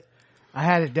knew it, I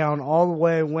had it down all the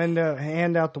way,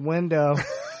 hand out the window.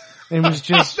 And was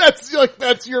just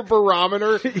that's your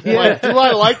barometer. Yeah. Do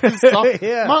I like this song?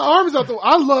 Yeah. My arm's out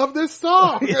I love this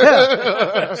song.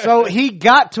 Yeah. So he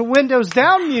got to Windows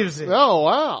Down music. Oh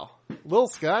wow. Lil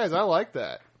Skies, I like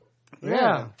that.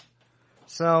 Yeah.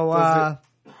 So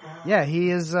he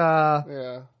is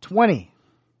Yeah. 20.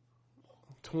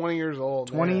 20 years old.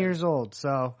 20 man. years old.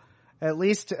 So at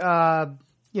least even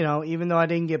though I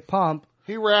didn't get Pump,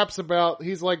 He raps about,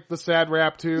 he's like the sad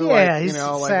rap too. Yeah, like, he's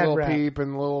like sad Lil rap. Peep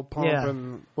and Lil Pump Yeah.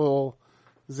 and Lil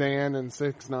Xan and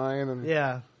 6ix9ine and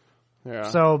yeah. yeah.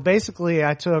 So basically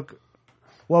I took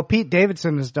Pete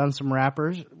Davidson has done some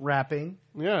rapping.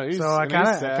 yeah, he's, So I and he's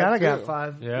kind sad, of got too.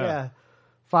 5 Yeah.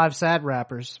 5 sad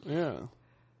rappers. Yeah.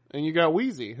 And you got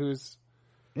Wheezy, who's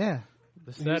Yeah.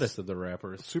 The saddest of the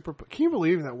rappers. super. Can you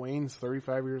believe that Wayne's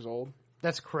 35 years old?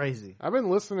 That's crazy. I've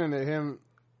been listening to him.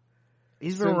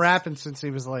 He's been Since- rapping since he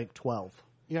was 12.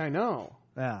 Yeah, I know.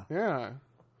 Yeah. Yeah.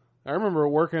 I remember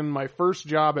working my first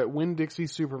job at Winn-Dixie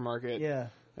Supermarket. Yeah.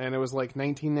 And it was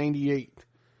 1998.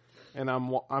 And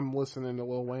I'm listening to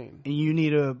Lil Wayne. And you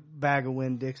need a bag of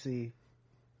Winn-Dixie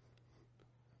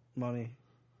money.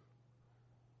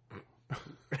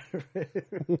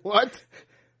 What?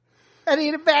 I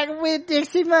need a bag of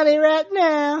Winn-Dixie money right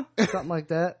now. Something like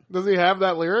that. Does he have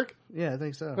that lyric? Yeah, I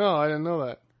think so. No, I didn't know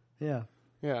that. Yeah.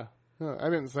 Yeah. No, I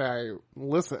didn't say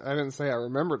I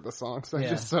remembered the songs. I Yeah.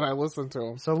 just said I listened to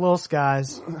them. So Lil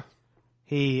Skies,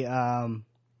 he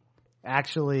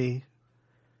actually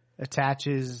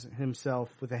attaches himself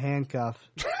with a handcuff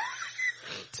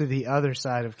to the other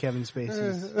side of Kevin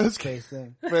Spacey's face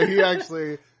thing. But he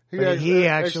actually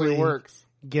works.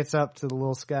 Gets up to the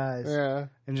Lil Skies Yeah.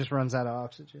 and just runs out of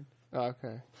oxygen.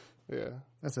 Okay. Yeah.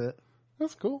 That's it.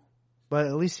 That's cool. But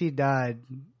at least he died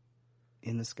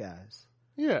in the skies.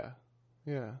 Yeah.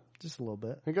 Yeah. Just a little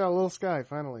bit. He got a little sky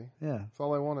finally. Yeah. That's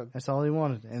all I wanted. That's all he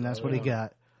wanted, and that's what he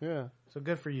got. Yeah. So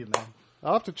good for you, man.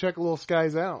 I'll have to check Little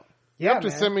Skies out. You have to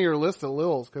man. send me your list of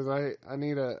Lils because I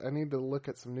need to look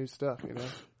at some new stuff. You know.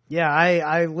 Yeah,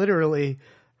 I literally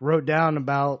wrote down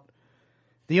about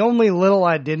the only Lil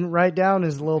I didn't write down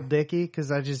is Lil Dicky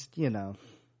because I just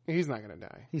He's not gonna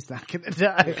die. he's not gonna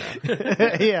die.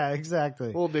 Yeah, exactly.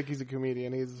 Little Dicky's a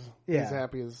comedian. He's Yeah.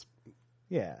 happy as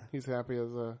Yeah,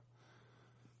 a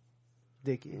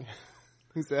Dicky.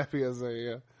 he's happy as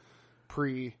a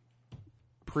pre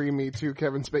Me Too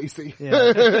Kevin Spacey.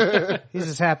 Yeah, he's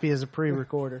as happy as a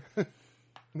pre-recorder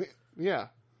Yeah.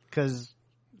 because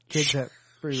kids have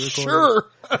pre-recorders. Sure.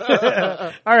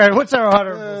 All right, what's our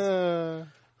honorable?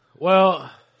 Well,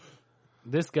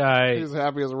 this guy, He's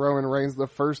happy as Roman Reigns the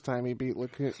first time he beat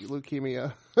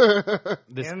leukemia.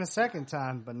 this And the second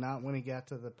time, but not when he got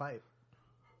to the pipe.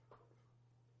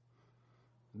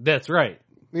 that's right.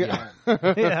 Yeah.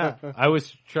 Yeah, I was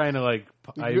trying to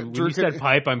when you Drew said could-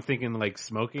 pipe, I'm thinking like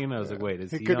smoking. I was like, wait, is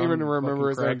He he couldn't on even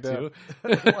remember fucking his own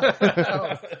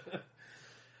crack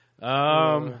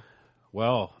too?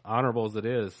 Well, honorables it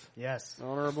is. yes.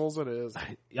 Honorables it is.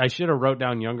 I should have wrote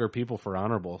down younger people for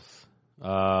honorables,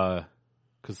 because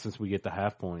since we get the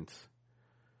half points.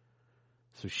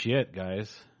 So shit,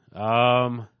 guys.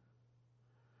 Well,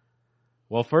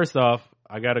 first off,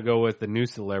 I got to go with the new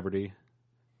celebrity.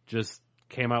 Just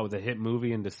came out with a hit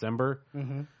movie in December.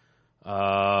 Mm-hmm.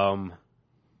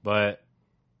 But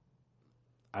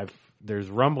there's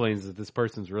rumblings that this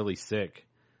person's really sick.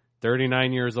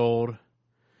 39 years old.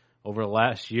 Over the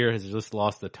last year has just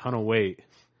lost a ton of weight.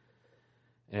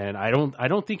 And I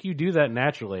don't think you do that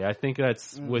naturally. I think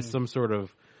that's with some sort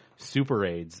of super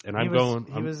AIDS. And He I'm was, going.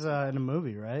 He was in a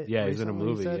movie, right? Yeah, he's in a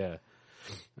Recently, you movie. said?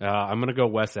 Yeah. I'm gonna go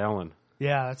Wes Allen.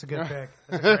 Yeah, that's a good pick.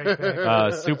 That's a great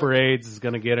pick. Super AIDS is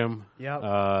gonna get him. Yep.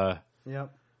 Yeah,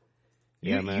 Yep.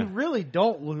 You man. really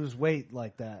don't lose weight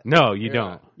like that. No, you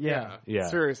don't. Yeah. Yeah.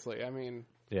 Seriously, I mean,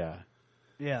 Yeah.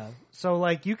 Yeah. So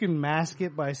like you can mask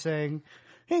it by saying,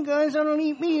 "Hey guys, I don't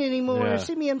eat meat anymore. Yeah.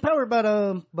 See me in Power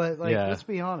Bottom." But like, Yeah. let's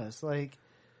be honest. Like,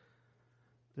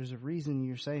 there's a reason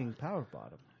you're saying Power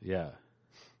Bottom. Yeah.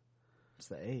 It's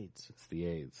the AIDS. It's the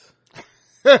AIDS.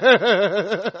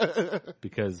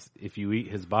 Because if you eat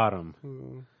his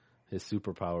bottom, his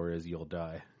superpower is you'll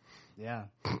die. Yeah.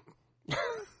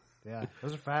 Yeah.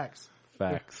 Those are facts.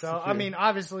 Facts. So I mean,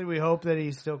 obviously, we hope that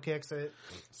he still kicks it.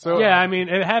 so yeah, I mean,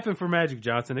 it happened for Magic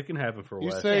Johnson. It can happen for you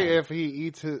Wes. say if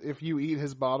you eat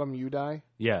his bottom, you die.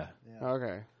 Yeah.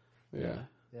 Okay. Yeah.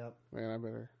 Yep. Man, I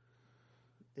better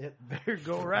It better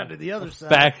go around to the other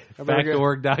side.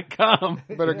 Factorg.com.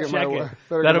 better get Check my it.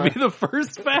 better That'll get be the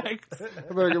first fact.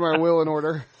 I better get my will in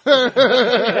order.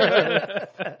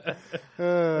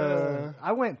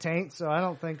 I went taint, so I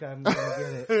don't think I'm gonna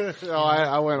get it. Oh,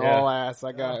 I went Yeah. all ass. I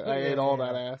ate all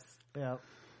that ass. Yeah.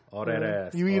 All that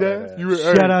ass. You all eat that ass? You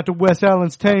Shout out to West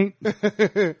Allen's taint. Or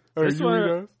This you one- eat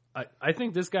ass? I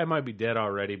think this guy might be dead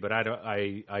already, but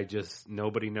I just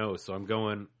nobody knows. So I'm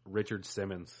going Richard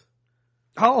Simmons,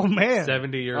 Oh man.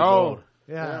 70 years Oh. old.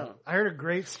 Yeah. I heard a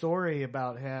great story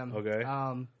about him. Okay.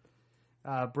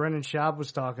 Brendan Schaub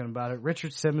was talking about it.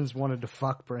 Richard Simmons wanted to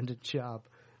fuck Brendan Schaub.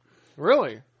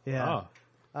 Really? Yeah.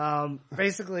 Oh.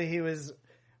 Basically he was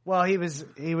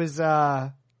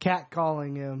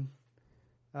catcalling him.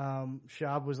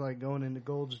 Schaub was like going into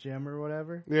Gold's Gym or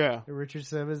whatever. Yeah. And Richard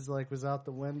Simmons like was out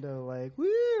the window like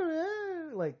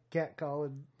woo, like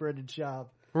catcalling Brendan Schaub.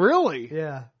 Really?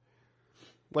 Yeah.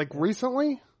 Like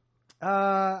recently?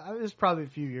 It was probably a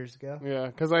few years ago. Yeah,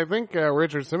 because I think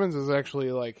Richard Simmons is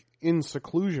actually like in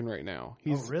seclusion right now.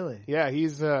 He's really? Yeah,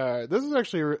 he's. This is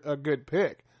actually a good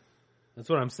pick. That's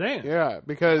what I'm saying. Yeah,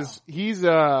 because he's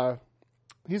had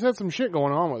some shit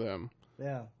going on with him.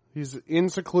 Yeah. He's in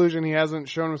seclusion. He hasn't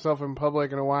shown himself in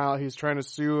public in a while. He's trying to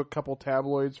sue a couple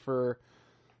tabloids for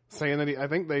saying that I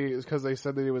think because they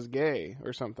said that he was gay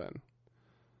or something.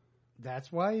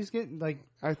 That's why he's getting like,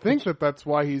 I think that's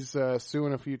why he's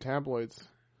suing a few tabloids.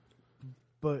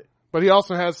 but But he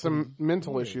also has some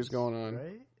mental issues going on.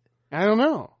 right? I don't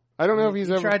know. I don't know if He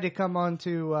he's ever. tried to come on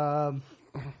to.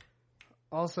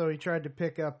 Also, he tried to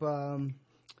pick up the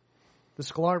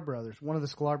Sklar brothers, one of the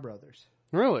Sklar brothers,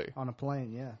 Really? on a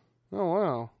plane. Yeah, Oh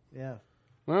wow. yeah.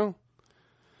 Well,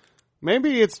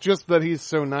 maybe it's just that he's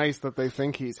so nice that they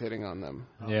think he's hitting on them.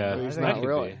 Yeah. But he's I not think-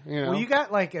 really. You know? Well, you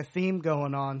got like a theme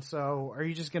going on. So, are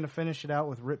you just going to finish it out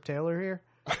with Rip Taylor here?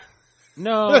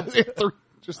 No.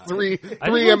 Just three Rip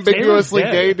ambiguously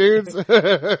Taylor's gay dead. dudes.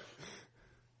 I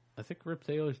I think Rip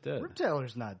Taylor's dead. Rip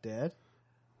Taylor's not dead.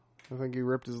 think he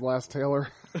ripped his last Taylor.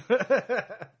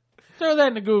 Throw that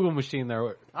in the Google machine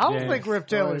there. I don't James. think Rip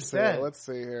Taylor's dead. Let's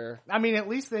see here. I mean, at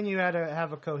least then you had to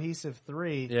have a cohesive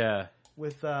three Yeah.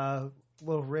 with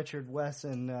little Richard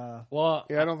Wesson. Well,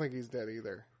 Yeah, I don't think he's dead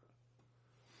either.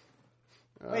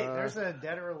 Wait, there's a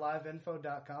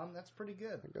deadoraliveinfo.com. That's pretty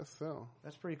good. I guess so.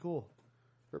 That's pretty cool.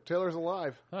 Rip Taylor's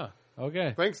alive. huh,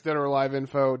 okay. Thanks,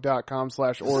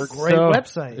 deadoraliveinfo.com/org. Great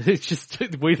website. It's just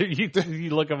wait, you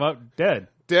look him up. Dead.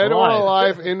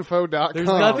 Deadoraliveinfo.com. There's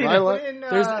nothing. I like-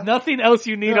 There's nothing else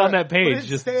you need on that Put in page.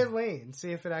 Just Stan Lee and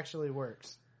see if it actually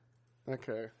works.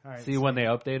 Okay. All right. see when they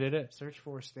updated it. Search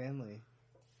for Stanley.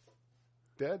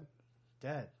 Dead?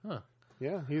 Dead.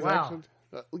 Yeah, he's Wow.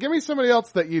 actually... give me somebody else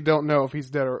that you don't know if he's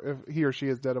dead or if he or she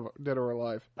is dead or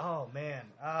alive. Oh man.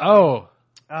 I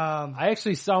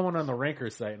actually saw one on the Ranker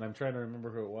site, and I'm trying to remember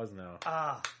who it was now.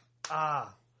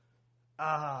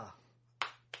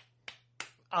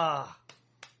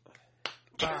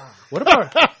 What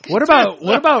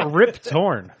about Rip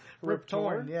Torn? Rip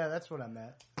Torn. Yeah, that's what I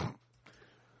meant.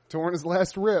 Torn his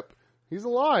last rip. He's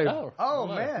alive. Oh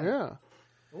man. Yeah.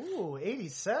 Ooh,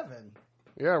 87.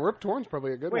 Yeah, Rip Torn's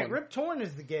probably a good Wait, one. Rip Torn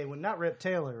is the gay one, not Rip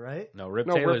Taylor, right? No, Rip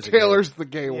no, Taylor's Rip a Taylor's the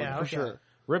gay one Yeah, for okay. sure.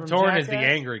 Rip From Torn is the Jackass?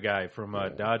 angry guy from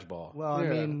Dodgeball. Well, Yeah.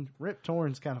 I mean, Rip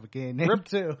Torn's kind of a gay name Rip-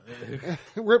 too.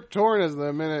 Rip Torn is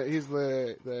he's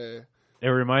the It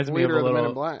reminds me of leader a of the Men little.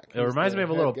 in Black. It He's reminds the me of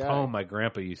a head little guy. poem my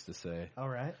grandpa used to say. All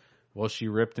right. Well, she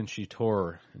ripped and she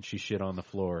tore, and she shit on the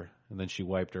floor, and then she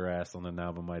wiped her ass on the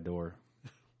knob of my door.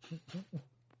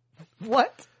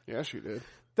 What? Yeah, she did.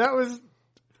 That was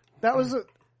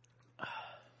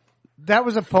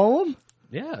a poem?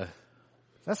 Yeah.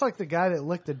 That's like the guy that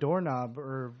licked the doorknob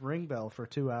or ring bell for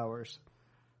 2 hours.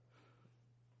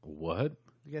 What?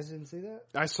 You guys didn't see that?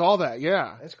 I saw that.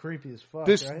 Yeah. That's creepy as fuck,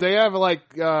 This right? they have like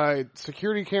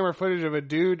security camera footage of a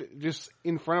dude just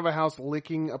in front of a house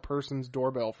licking a person's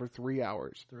doorbell for 3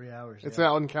 hours. 3 hours. It's yeah.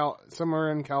 out in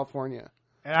somewhere in California.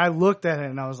 And I looked at it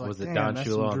and I was like, Was it damn, Don that's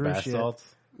Shula some on Drew bath shit.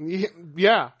 salts?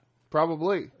 Yeah,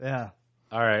 probably. Yeah.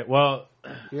 All right. Well,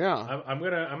 Yeah. I'm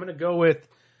gonna go with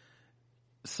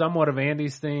somewhat of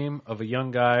Andy's theme of a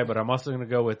young guy, but I'm also gonna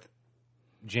go with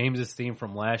James's theme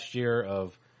from last year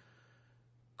of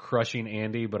crushing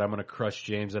Andy, but I'm gonna crush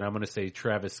James, and I'm gonna say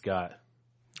Travis Scott.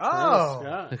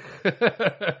 Oh.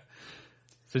 Yeah.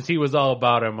 Since he was all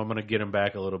about him, I'm gonna get him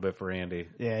back a little bit for Andy.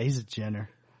 Yeah, he's a Jenner.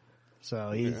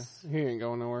 So he's He ain't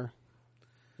going nowhere.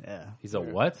 He's a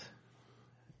what?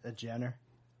 a Jenner.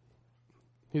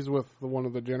 He's with one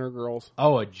of the Jenner girls.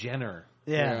 Oh, a Jenner.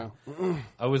 Yeah.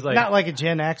 I was like, Not like a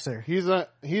Gen Xer.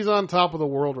 He's on top of the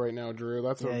world right now, Drew.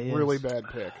 That's Yeah, he a really is. bad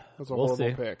pick. That's a We'll horrible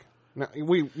see. pick. No,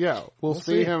 we'll see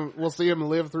see. him. We'll see him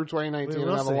live through 2019 We will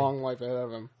and have see. a long life ahead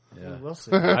of him. yeah. We'll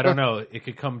see. I don't know. It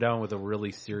could come down with a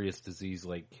really serious disease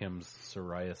like Kim's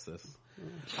psoriasis.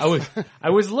 I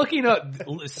was looking up.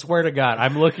 Swear to God,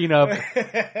 I'm looking up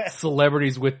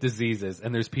celebrities with diseases,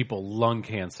 and there's people lung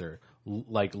cancer,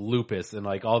 like lupus, and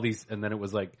like all these. And then it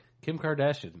was like Kim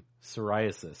Kardashian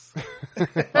psoriasis.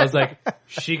 I was like,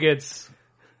 she gets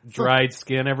dried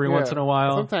skin every Yeah. once in a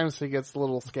while. Sometimes he gets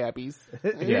little scabbies.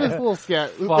 Yeah. He gets little scab.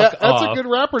 Fuck That's a off. good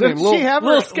rapper name. Doesn't she have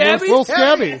Little her- Scabby? Little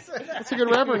Scabby. That's a good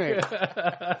rapper name.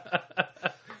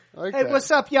 I like Hey, that. what's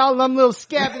up, y'all? I'm little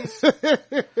scabbies.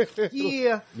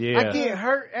 Yeah. Yeah. I get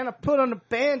hurt and I put on a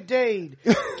Band-Aid.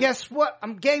 Guess what?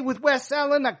 I'm gay with Wes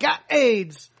Allen. I got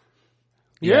AIDS.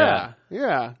 Yeah.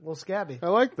 Yeah. Little scabby. I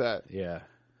like that. Yeah.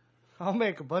 I'll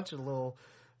make a bunch of little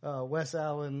Wes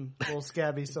Allen, little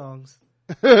scabby songs.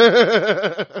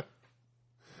 Yeah,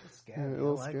 Scabby. I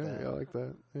little like scabby. that. I like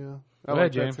that. Yeah. Go I ahead,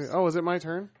 like that James. too. Oh, is it my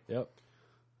turn? Yep.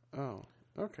 Oh,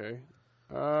 okay.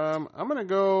 I'm gonna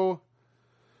go.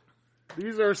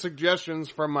 These are suggestions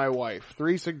from my wife.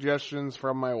 3 suggestions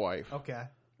from my wife, Okay.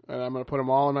 and I'm gonna put them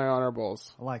all in my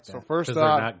honorables. I like that. So first Because they're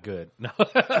off, not good. No.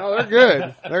 no, they're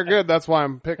good. They're good. That's why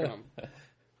I'm picking them.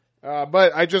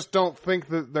 But I just don't think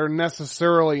that they're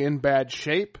necessarily in bad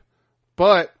shape.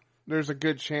 But there's a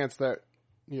good chance that,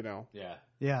 Yeah.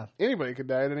 Yeah, anybody could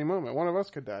die at any moment. One of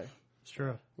us could die. it's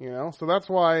true. So that's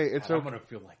why it's I'm okay. gonna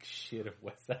feel like shit if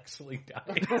Wes actually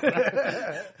died.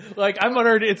 Like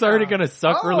it's already gonna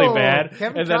suck really Oh, bad,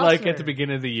 Kevin and then like Costner. at the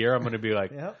beginning of the year, I'm gonna be like,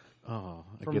 Yep. oh,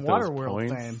 I From get those Waterworld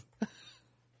points. fame.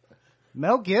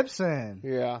 Mel Gibson.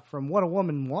 Yeah. From What a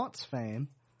Woman Wants fame.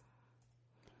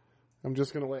 I'm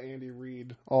just going to let Andy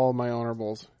read all my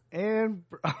honorables. And,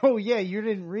 oh yeah, you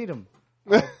didn't read them.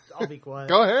 I'll be quiet.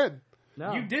 Go ahead.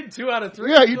 No. You did 2 out of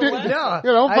 3. Yeah, you The did. last-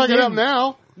 No, Don't I fuck it up didn't.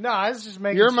 now. No, I was just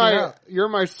making You're shit my up. you're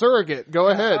my surrogate. Go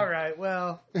ahead. All right,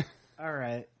 well, all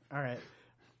right.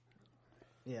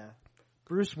 Yeah.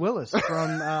 Bruce Willis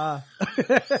from,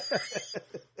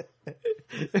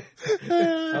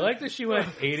 I like that she went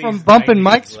 80s. from Bumpin' 90s,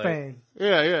 Mike's like, fame.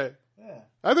 Yeah. Yeah.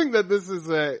 I think that this is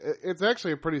it's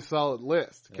actually a pretty solid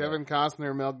list. Yeah. Kevin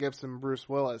Costner, Mel Gibson, Bruce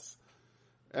Willis.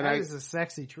 And that is a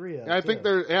sexy trio. I think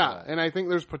and I think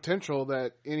there's potential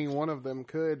that any one of them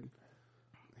could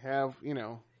have,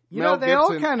 Mel Gibson,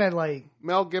 all kind of like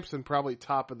Mel Gibson probably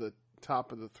top of the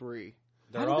three.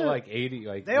 They're all like 80,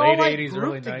 like they late all like 80s,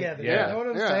 early 90s. Together. Yeah. You know what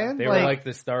I'm saying? They were like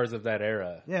the stars of that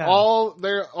era. Yeah. All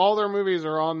their movies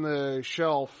are on the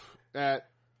shelf at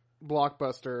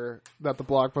Blockbuster, the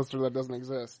Blockbuster that doesn't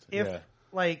exist. If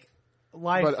like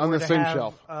Life but on the same have,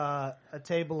 shelf, a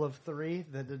table of three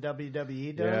that the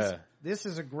WWE does. This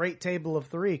is a great table of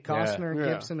three: Costner,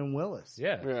 Gibson, and Willis.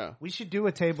 Yeah. We should do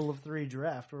a table of three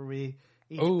draft where we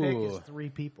each pick is three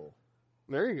people.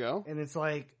 There you go. And it's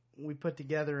like we put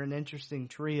together an interesting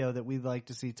trio that we'd like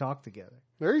to see talk together.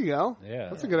 There you go. Yeah,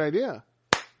 that's a good idea.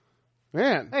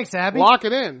 Man, thanks, Abby. Lock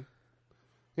it in.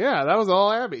 Yeah, that was all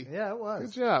Abby. Yeah, it was.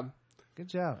 Good job. Good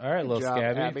job. All right, Lil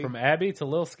Scabby. Abby. From Abby to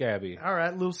Lil Scabby. All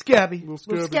right, Lil Scabby. Lil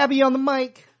Scabby on the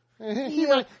mic. Here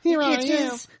I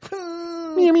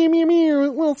am. Meow, meow, meow,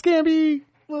 meow. Lil Scabby.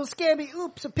 Lil Scabby.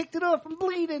 Oops, I picked it up. I'm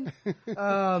bleeding.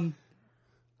 I'm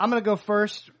going to go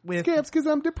first with... Scabs, because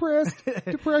I'm depressed.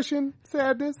 Depression,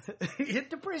 sadness.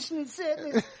 Depression and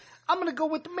sadness. I'm going to go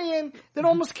with the man that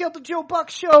almost killed the Joe Buck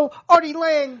show, Artie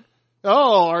Lang.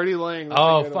 Oh, Artie Lang.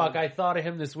 Oh, fuck. I thought of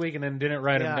him this week and then didn't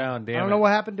write him down. Damn I don't know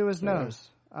what happened to his nose.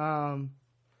 Got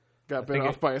bit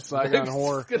off by a Saigon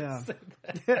whore.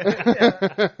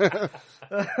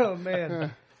 Oh,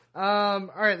 man. All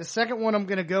right, the second one I'm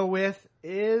going to go with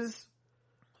is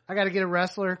I got to get a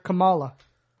wrestler, Kamala.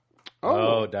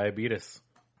 Oh, diabetes.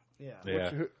 Yeah.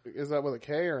 Is that with a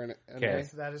K or an K? A?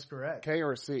 That is correct. K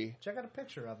or a C? Check out a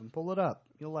picture of him. Pull it up.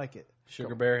 You'll like it.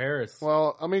 Sugar Bear Harris.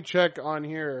 Well, let me check on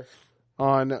here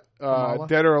on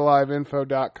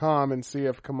deadoraliveinfo.com and see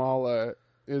if Kamala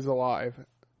is alive.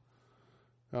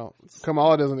 No,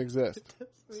 Kamala doesn't exist.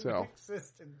 So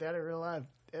exist in Dead or Alive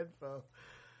info.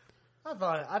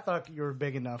 I thought you were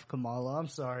big enough, Kamala. I'm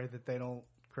sorry that they don't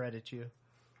credit you.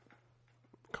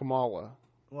 Kamala.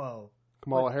 Whoa.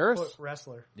 Kamala Harris?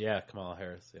 Wrestler. Yeah, Kamala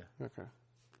Harris, yeah. Okay.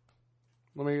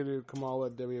 Let me do Kamala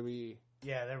WWE.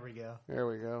 Yeah, there we go. There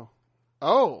we go.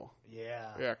 Oh.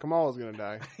 Yeah. Yeah, Kamala's going to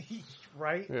die.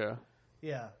 Right? Yeah.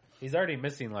 Yeah. He's already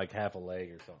missing like half a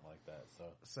leg or something like that.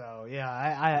 So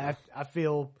yeah, I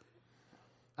feel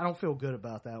I don't feel good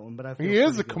about that one, but I feel he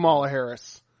is a good. Kamala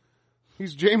Harris.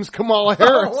 He's James Kamala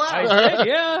Harris. Oh, wow. I did,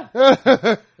 yeah.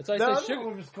 That's why I said Sugar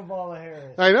was Kamala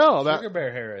Harris. I know that. Sugar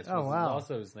Bear Harris was wow.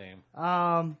 also his name.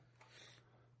 All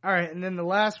right, and then the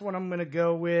last one I'm going to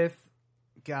go with.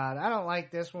 God, I don't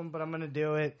like this one, but I'm going to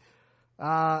do it.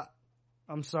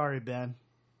 I'm sorry, Ben,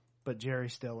 but Jerry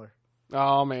Stiller.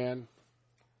 Oh man.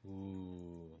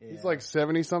 Ooh. Yeah. He's like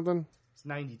 70 something. It's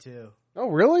 92. Oh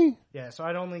really? Yeah, so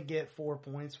I'd only get 4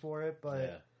 points for it,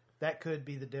 but that could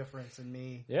be the difference in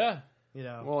me. Yeah. You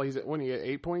know. Well, when you get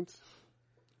 8 points?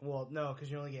 Well, no,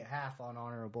 because you only get half on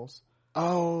honorables.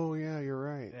 Oh, yeah, you're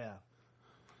right. Yeah.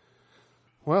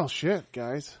 Well, shit,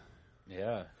 guys.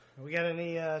 Yeah. We got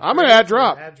any I'm going to add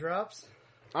drop. Add drops?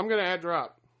 I'm going to add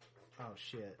drop. Oh,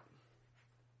 shit.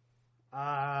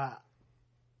 I'm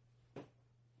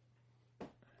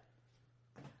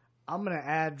going to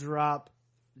add drop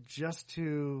just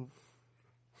to...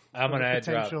 I'm going to add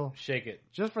potential. drop. Shake it.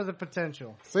 Just for the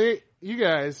potential. See, you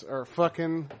guys are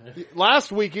fucking...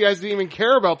 Last week, you guys didn't even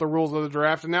care about the rules of the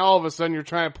draft, and now all of a sudden you're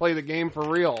trying to play the game for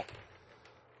real.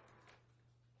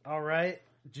 All right.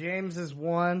 James is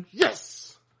 1.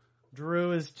 Yes!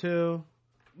 Drew is 2.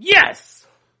 Yes!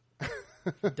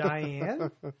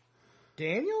 Diane?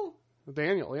 Daniel?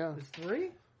 Daniel, yeah. Is 3?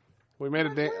 We made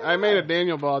I made a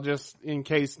Daniel ball just in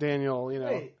case Daniel, you know.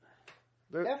 Wait.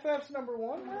 FF's number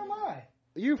 1? Where am I?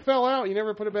 You fell out. You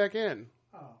never put it back in.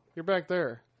 Oh. You're back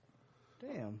there.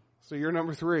 Damn. So you're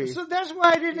number 3. So that's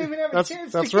why I didn't even have a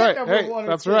chance to right. get number Hey, 1 or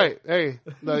that's 2. right. Hey,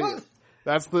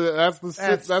 that's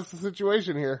the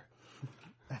situation here.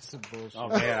 That's some bullshit. Oh,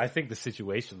 man, I think the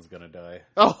situation's going to die.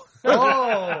 Oh.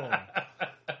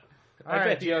 I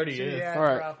bet he already is. Yeah, all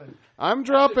right. dropping. I'm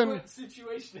dropping.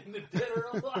 Situation in the Dead or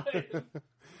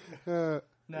Alive.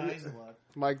 No, he's alive.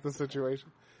 Mike, the situation.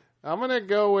 I'm going to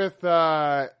go with,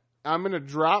 I'm going to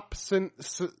drop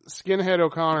Skinhead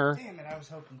O'Connor. Damn it, I was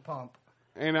hoping Pump.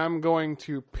 And I'm going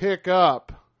to pick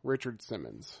up Richard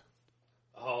Simmons.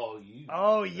 Oh,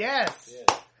 yes.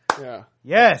 Yeah.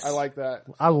 Yes. I like that.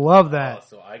 I love that. Oh,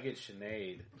 so I get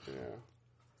Sinead. Yeah.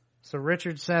 So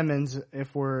Richard Simmons,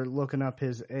 if we're looking up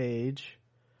his age.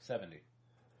 70.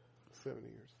 70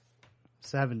 years.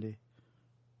 70.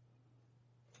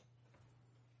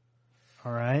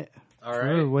 All right. All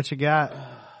right. Drew, what you got?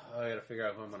 I got to figure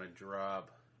out who I'm going to drop.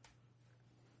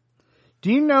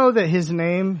 Do you know that his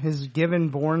name, his given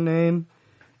born name,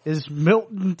 is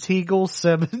Milton Teagle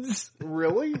Simmons?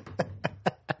 Really?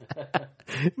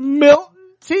 Milton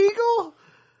Teagle?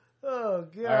 Oh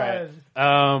God!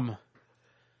 All right.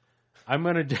 I'm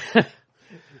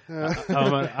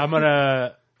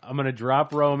gonna I'm gonna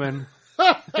drop Roman.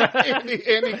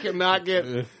 Andy cannot get.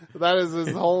 That is his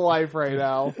whole life right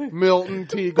now. Milton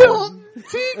Teagle. Milton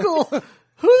Teagle.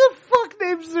 Who the fuck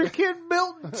names their kid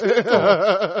Milton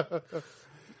Teagle?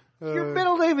 Your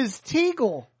middle name is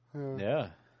Teagle. Yeah.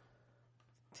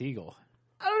 Teagle.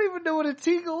 I don't even know what a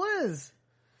Teagle is.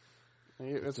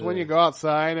 It's when you go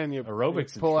outside and you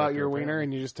Aerobics pull out instructor, your wiener apparently.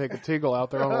 and you just take a Teagle out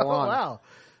there on the Oh, lawn. wow.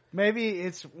 Maybe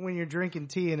it's when you're drinking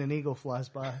tea and an eagle flies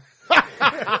by.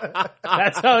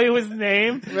 That's how he was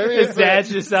named. Maybe His it's dad's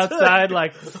just outside,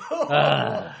 like,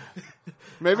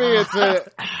 Maybe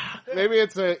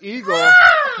it's an eagle.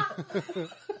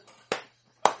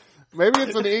 Maybe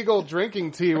it's an eagle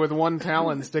drinking tea with one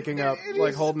talon sticking up,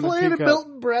 like holding the Playing a teacup.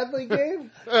 Milton Bradley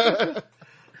game.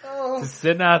 just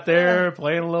sitting out there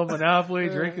playing a little Monopoly,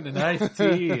 drinking a nice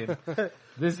tea, and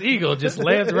this eagle just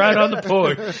lands right on the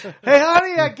porch. Hey,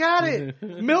 honey, I got it.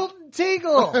 Milton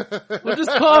Teagle. We'll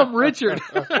just call him Richard.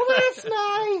 Well, that's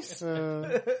nice.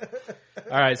 All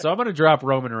right, so I'm going to drop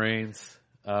Roman Reigns,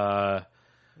 and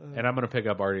I'm going to pick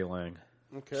up Artie Lang.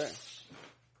 Okay.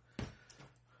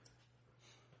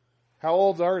 How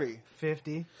old's Artie?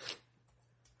 50.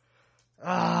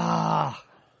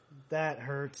 That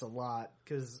hurts a lot.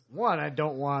 Because, one, I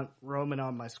don't want Roman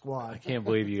on my I squad. can't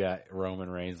believe you got Roman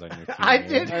Reigns on your team. I man.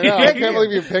 did. I know, I can't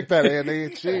believe you picked that, Andy.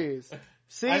 Jeez.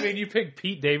 See, I mean, you picked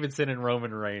Pete Davidson and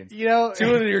Roman Reigns. you know,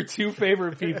 Two of your two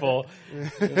favorite people.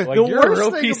 Like, the you're a worst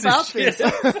real thing piece about of shit.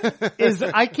 this is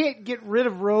I can't get rid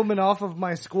of Roman off of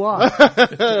my squad.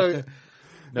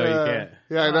 No, you can't.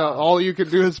 Yeah, I know. All you can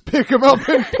do is pick him up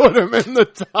and put him in the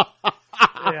top.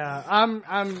 Yeah,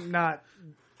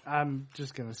 I'm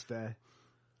just gonna stay.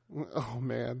 Oh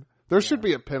man, there should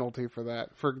be a penalty for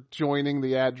that, for joining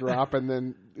the ad drop and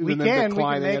then We and then can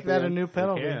declining make at the that a end. new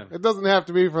penalty. can. It doesn't have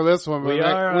to be for this one, but We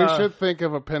are, we should think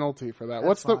of a penalty for that.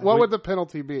 That's fine. What would the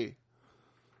penalty be?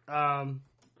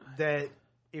 That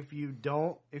if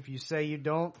you say you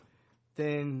don't,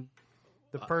 then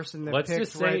the person that let's picks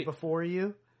just say- right before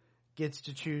you gets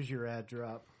to choose your ad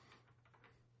drop.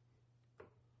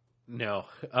 No.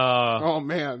 Oh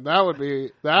man, that's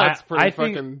I pretty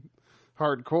think- fucking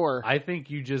hardcore. I think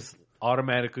you just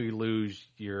automatically lose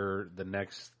the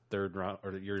next third round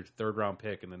or your third round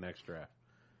pick in the next draft.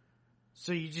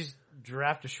 So you just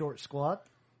draft a short squad?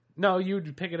 No, you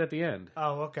would pick it at the end.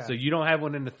 Oh, okay. So you don't have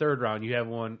one in the third round. You have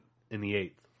one in the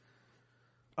 8th.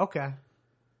 Okay.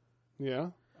 Yeah,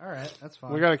 All right, that's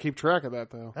fine. we got to keep track of that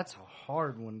though. That's a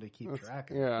hard one to keep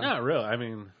track of. Yeah, Not really. I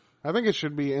mean, I think it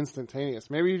should be instantaneous.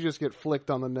 Maybe you just get flicked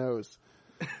on the nose.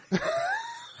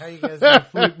 How you guys gonna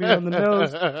flick me on the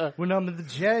nose when I'm in the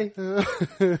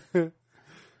J?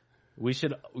 we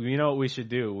should. You know what we should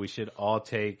do? We should all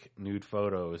take nude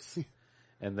photos,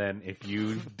 and then if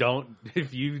you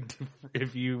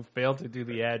fail to do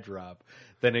the ad drop,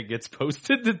 then it gets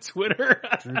posted to Twitter.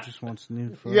 Drew just wants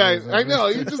nude photos. Yeah, I know.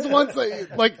 You just want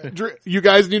to, you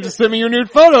guys need to send me your nude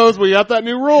photos. We got that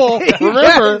new rule.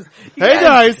 Remember, hey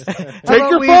guys, take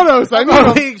your photos. I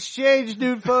know. We exchange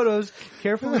nude photos,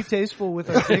 carefully tasteful with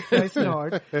our dick nice and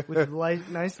hard, with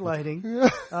nice lighting.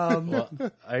 I don't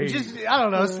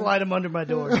know, slide them under my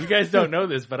door. you guys don't know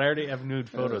this, but I already have nude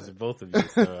photos of both of you.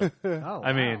 So. Oh,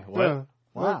 I mean, what? Yeah.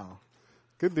 wow.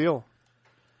 Good deal.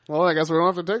 Well, I guess we don't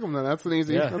have to take them then. That's an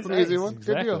easy. Yeah. That's an easy one.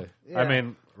 Exactly. Good deal. Yeah. I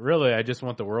mean, really, I just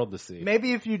want the world to see.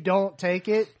 Maybe if you don't take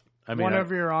it, I mean, one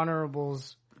of your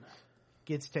honorables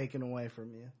gets taken away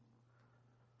from you.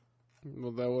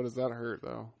 Well, what does that hurt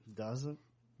though? Doesn't?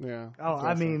 Yeah. Oh,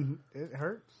 I mean, it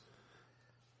hurts.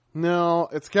 no,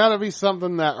 it's got to be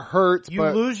something that hurts. You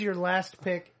but lose your last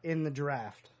pick in the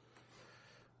draft.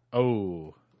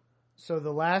 Oh, So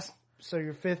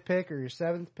your fifth pick or your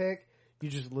seventh pick, you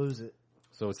just lose it.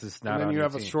 so it's just and not then on you your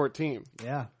have a team. short team.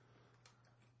 Yeah.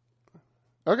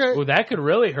 Okay, Well, that could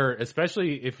really hurt,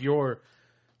 especially if you're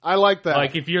I like that.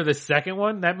 like if you're the second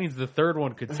one. That means the third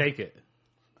one could take it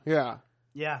yeah.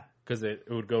 Yeah. because it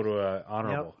would go to a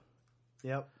honorable.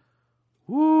 Yep.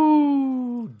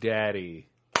 Woo, daddy,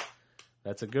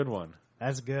 that's a good one.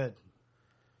 That's good.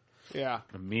 Yeah.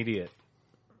 Immediate.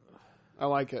 I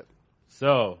like it.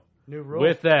 So New rule.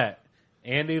 with that,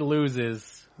 Andy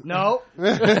loses. No.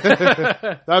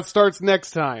 That starts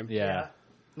next time. Yeah.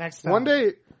 Next time. One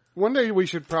day, One day we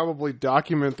should probably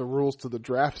document the rules to the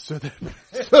draft so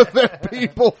that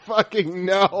people fucking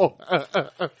know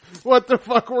what the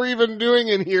fuck we're even doing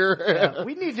in here. Yeah,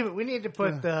 we need to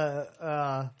put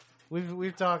the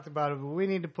we've talked about it, but we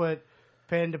need to put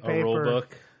pen to paper. A rule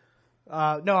book.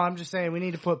 No, I'm just saying we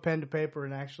need to put pen to paper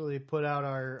and actually put out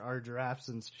our drafts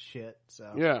and shit.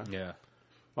 So Yeah. Yeah.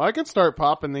 Well, I could start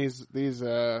popping these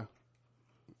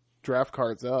draft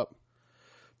cards up.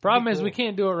 Problem is we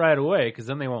can't do it right away because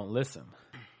then they won't listen.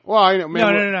 Well, I know.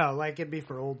 No. Like it'd be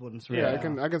for old ones. Right Yeah,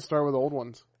 now. I can start with old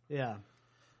ones. Yeah.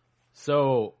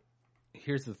 So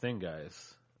here's the thing,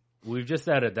 guys. We've just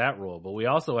added that rule, but we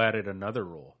also added another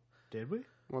rule Did we?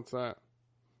 What's that?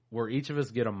 where each of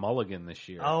us get a mulligan this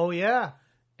year. Oh yeah.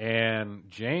 And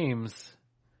James,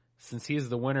 since he's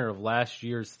the winner of last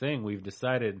year's thing, we've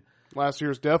decided Last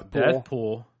year's death pool. Death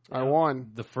Pool. I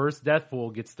won. The first Death Pool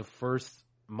gets the first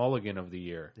mulligan of the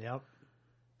year. Yep.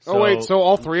 Oh wait, so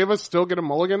all three of us still get a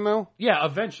mulligan though? Yeah,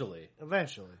 eventually.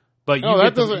 Eventually. But you No, get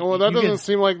that the- doesn't. Well, that you doesn't get-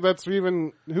 seem like that's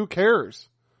even. Who cares?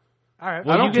 All right.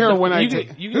 well, I don't you get care the- when I you take-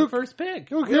 get, you who- get first pick.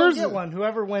 Who We don't cares? get one.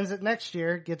 Whoever wins it next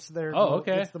year gets their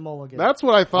okay. gets the mulligan. That's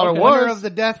what I thought Okay. it Winner was. of the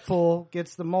death pool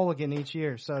gets the mulligan each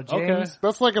year. So James,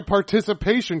 That's like a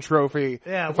participation trophy.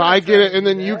 Yeah, if we're I not get trying it to and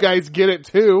do then you that. guys get it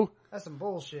too. that's some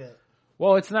bullshit.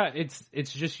 Well, it's not. It's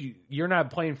just you're not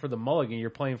playing for the mulligan. You're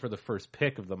playing for the first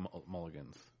pick of the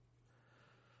mulligans.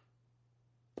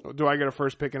 Do I get a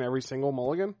first pick in every single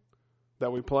mulligan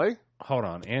that we play? Hold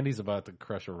on, Andy's about to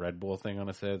crush a Red Bull thing on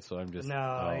his head, so I'm just No,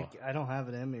 oh, I don't have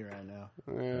it in me right now.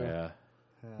 Yeah.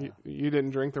 yeah. You didn't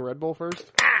drink the Red Bull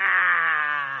first?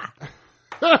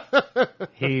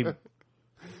 He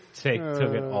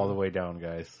took it all the way down,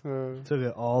 guys. Took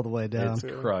it all the way down, It's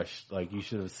crushed. Like you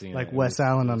should have seen like it. Wes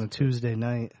Allen on a Tuesday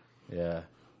night. Yeah.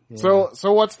 So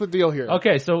what's the deal here?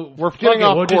 Okay, so We're getting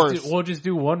off course. We'll just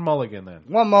do one mulligan then.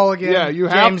 One mulligan. Yeah, you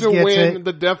have James to gets win it.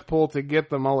 the death pool to get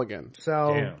the mulligan.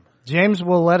 So Damn. James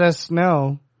will let us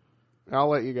know. I'll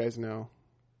let you guys know.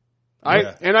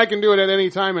 Yeah. I can do it at any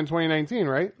time in 2019,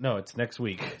 right? No, it's next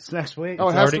week. It's next week. Oh,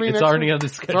 it has to be It's next already week? on the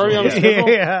It's schedule. already on the yeah. schedule?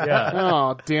 yeah. Yeah.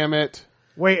 Oh, damn it.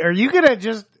 Wait, are you gonna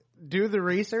just do the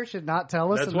research and not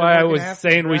tell us? That's and why then I we're was gonna have to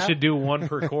saying we draft? should do one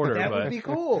per quarter. That but would be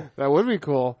cool. That would be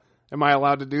cool. Am I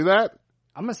allowed to do that?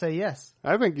 I'm gonna say yes.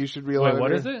 I think you should be allowed Wait, to what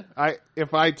do is it?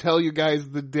 If I tell you guys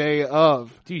the day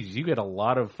of. Geez, you get a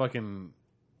lot of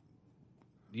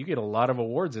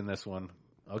awards in this one.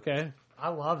 Okay. I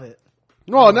love it.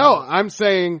 Well, no, I'm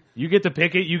saying, You get to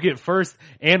pick it, you get first,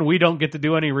 and we don't get to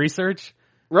do any research?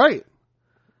 right.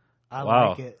 I Wow.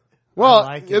 like it. Well,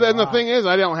 I like it a and the lot. thing is,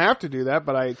 I don't have to do that,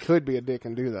 but I could be a dick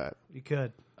and do that. You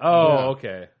could. Oh, Yeah.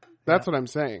 okay. That's what I'm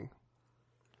saying.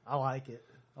 I like it.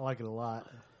 I like it a lot.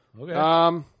 Okay.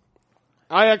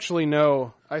 I actually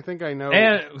know. I think I know.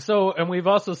 And we've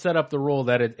also set up the rule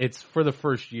that it's for the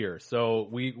first year. So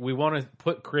we want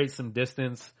to create some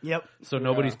distance. Yep. So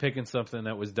nobody's picking something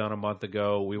that was done a month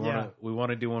ago. We want Yeah. to we want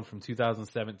to do one from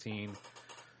 2017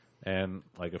 and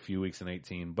like a few weeks in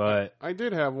 18. But I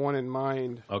did have one in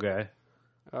mind, okay.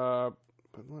 but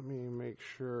let me make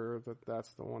sure that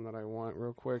that's the one that I want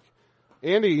real quick.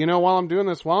 Andy, while I'm doing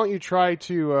this, why don't you try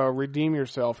to redeem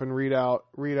yourself and read out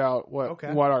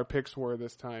what our picks were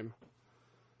this time?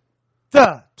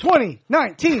 The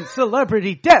 2019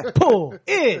 Celebrity Death Pool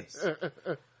is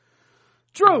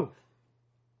Drew,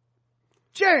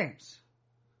 James,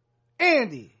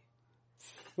 Andy.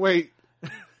 Wait,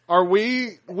 are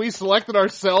we selected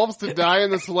ourselves to die in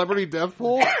the celebrity death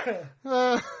pool?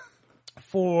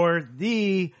 For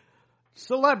the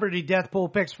Celebrity Death Pool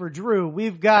picks for Drew,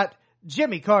 we've got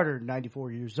Jimmy Carter,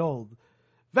 94 years old.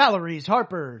 Valerie's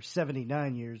Harper,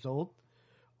 79 years old.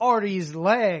 Artie's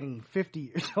Lang, 50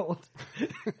 years old.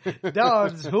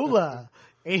 Don's Hula,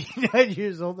 89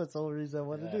 years old. That's the only reason I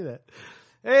wanted to do that.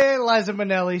 And Liza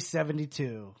Minnelli,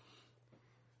 72.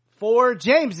 For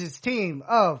James's team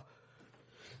of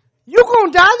You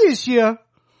Gonna Die This Year,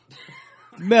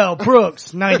 Mel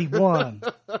Brooks, 91.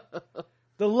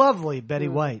 The lovely Betty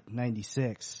White,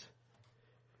 96.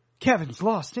 Kevin's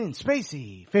Lost in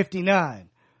Spacey, 59.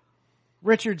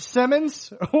 Richard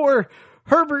Simmons or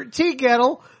Herbert T.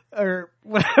 Gettle, or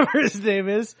whatever his name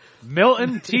is.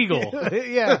 Milton Teagle.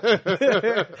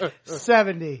 Yeah.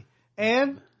 70.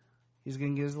 And he's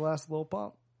going to get his last little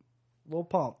pump.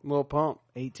 Little pump.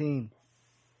 18.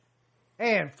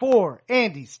 And for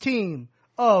Andy's team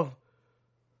of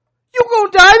You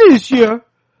Gonna Die This Year,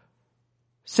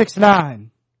 6'9",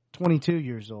 22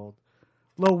 years old.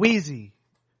 Lil Weezy,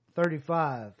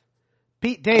 35.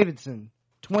 Pete Davidson,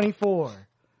 24.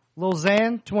 Lil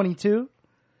Xan, 22.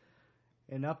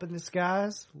 And up in the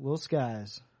skies, Lil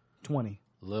Skies, 20.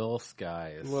 Little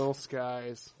Skies. Little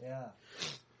Skies. Yeah.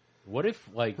 What if,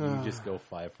 like, you just go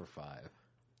 5 for 5?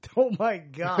 Oh my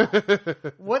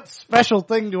god! What special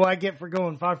thing do I get for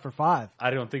going 5 for 5?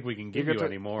 I don't think we can give you, to,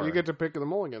 any more. You get to pick the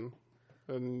mulligan.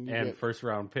 And, you get, first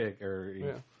round pick,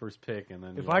 or first pick, and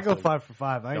then... If I go 5 for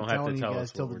 5, I ain't don't have to telling you tell guys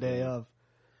us till what the we're day doing. of.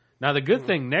 Now, the good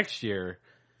thing next year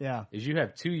Yeah. is you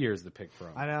have 2 years to pick from.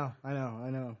 I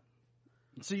know.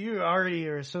 So you already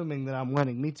are assuming that I'm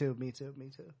winning. Me too.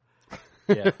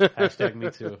 Yeah, hashtag me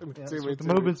too. That's what the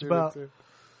movement's about.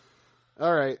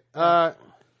 All right.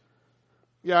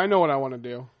 Yeah, I know what I want to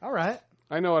do. All right.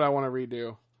 I know what I want to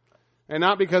redo. And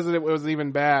not because it was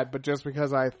even bad, but just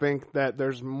because I think that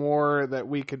there's more that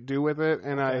we could do with it,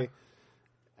 and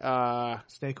Okay.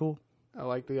 Stay cool. I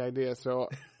like the idea. So,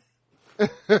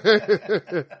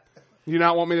 you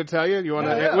not want me to tell you? You want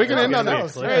to? Yeah, we can end on that that.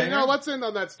 was Hey, let's end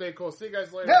on that. Stay cool. See you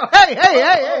guys later. No, hey.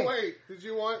 Oh wait, did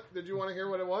you want to hear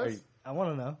what it was? Hey. I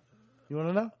want to know. You want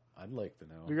to know? I'd like to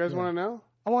know. Do you guys want to know?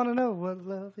 I want to know what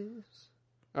love is.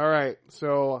 All right,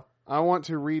 so I want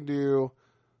to redo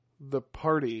the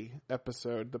party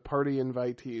episode, the party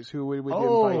invitees. Who we would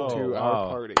invite to our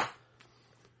party?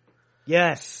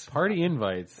 Yes. Party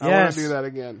invites. I want Yes. to do that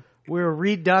again. We're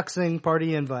reduxing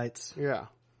party invites. Yeah,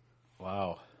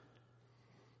 Wow.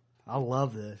 I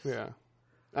love this. yeah.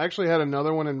 I actually had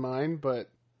another one in mind, but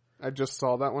I just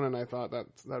saw that one and I thought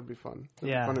that'd be fun. It'd be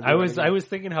Yeah. fun to do I that was again.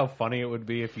 thinking how funny it would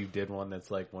be if you did one that's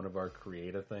like one of our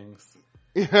creative things.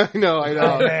 Yeah, I know.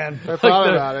 Oh, man. I thought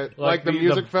the- about it, like the the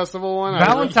music festival one.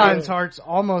 Valentine's Hearts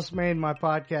almost made my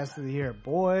podcast of the year.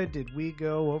 Boy, did we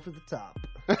go over the top.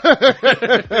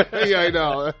 Yeah, I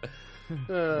know.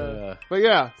 But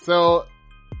yeah, so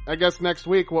I guess next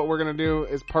week what we're gonna do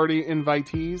is party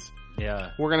invitees.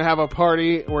 Yeah. We're gonna have a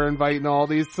party. We're inviting all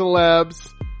these celebs,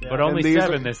 But only And these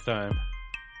 7 are- this time.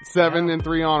 7 Yeah. and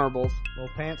 3 honorables.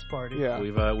 Little pants party. Yeah,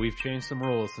 We've changed some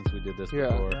rules since we did this Yeah.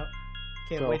 before. Yep.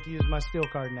 Can't So- wait to use my steel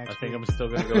card next I think week. I'm still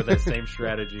going to go with that same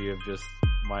strategy of just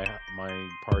my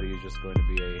party is just going to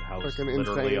be a house Fucking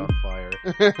literally insane. on fire.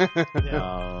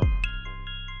 Yeah.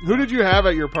 Who did you have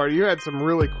at your party? You had some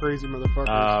really crazy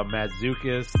motherfuckers. Matt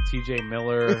Zukas, TJ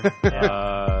Miller,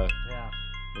 Yeah.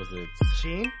 was it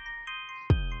Sheen?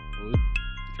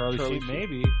 Charlie Charlie Sheen? Sheen.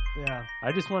 Maybe. Yeah.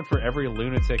 I just went for every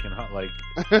lunatic and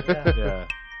Yeah. yeah.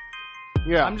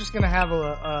 Yeah, I'm just gonna have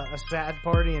a sad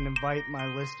party and invite my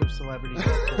list of celebrities.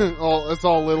 it's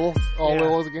all littles, Yeah.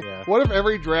 littles again. Yeah. What if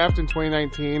every draft in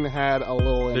 2019 had a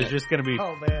little in There's it? just going to be.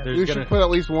 Oh, man. There's You gonna, should put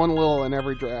at least one little in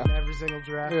every draft. in every single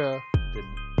draft. Yeah.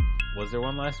 was there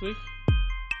one last week?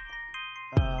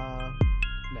 No.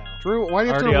 Drew, why do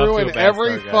you have to Already off to ruin a bad every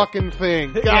start, guys. fucking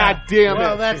thing? God Yeah. damn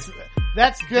Well, it.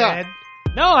 that's Yeah. dead.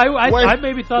 No, I Way-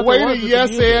 maybe thought Way there to was with the yes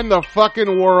music. and the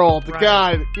fucking world. Right.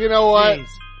 God, you know what? Jeez.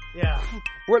 Yeah.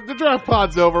 The draft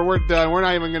pod's over. We're done. We're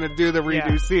not even going to do the redo.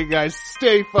 Yeah. See you guys.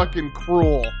 Stay fucking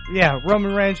cruel. Yeah,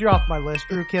 Roman Reigns, you're off my list.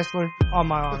 Drew Kistler, on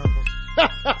my honorables.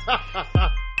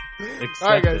 Accepted. All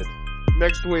right, guys.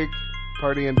 Next week,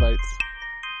 party invites.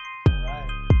 All right.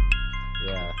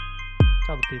 Yeah.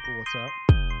 Tell the people what's up.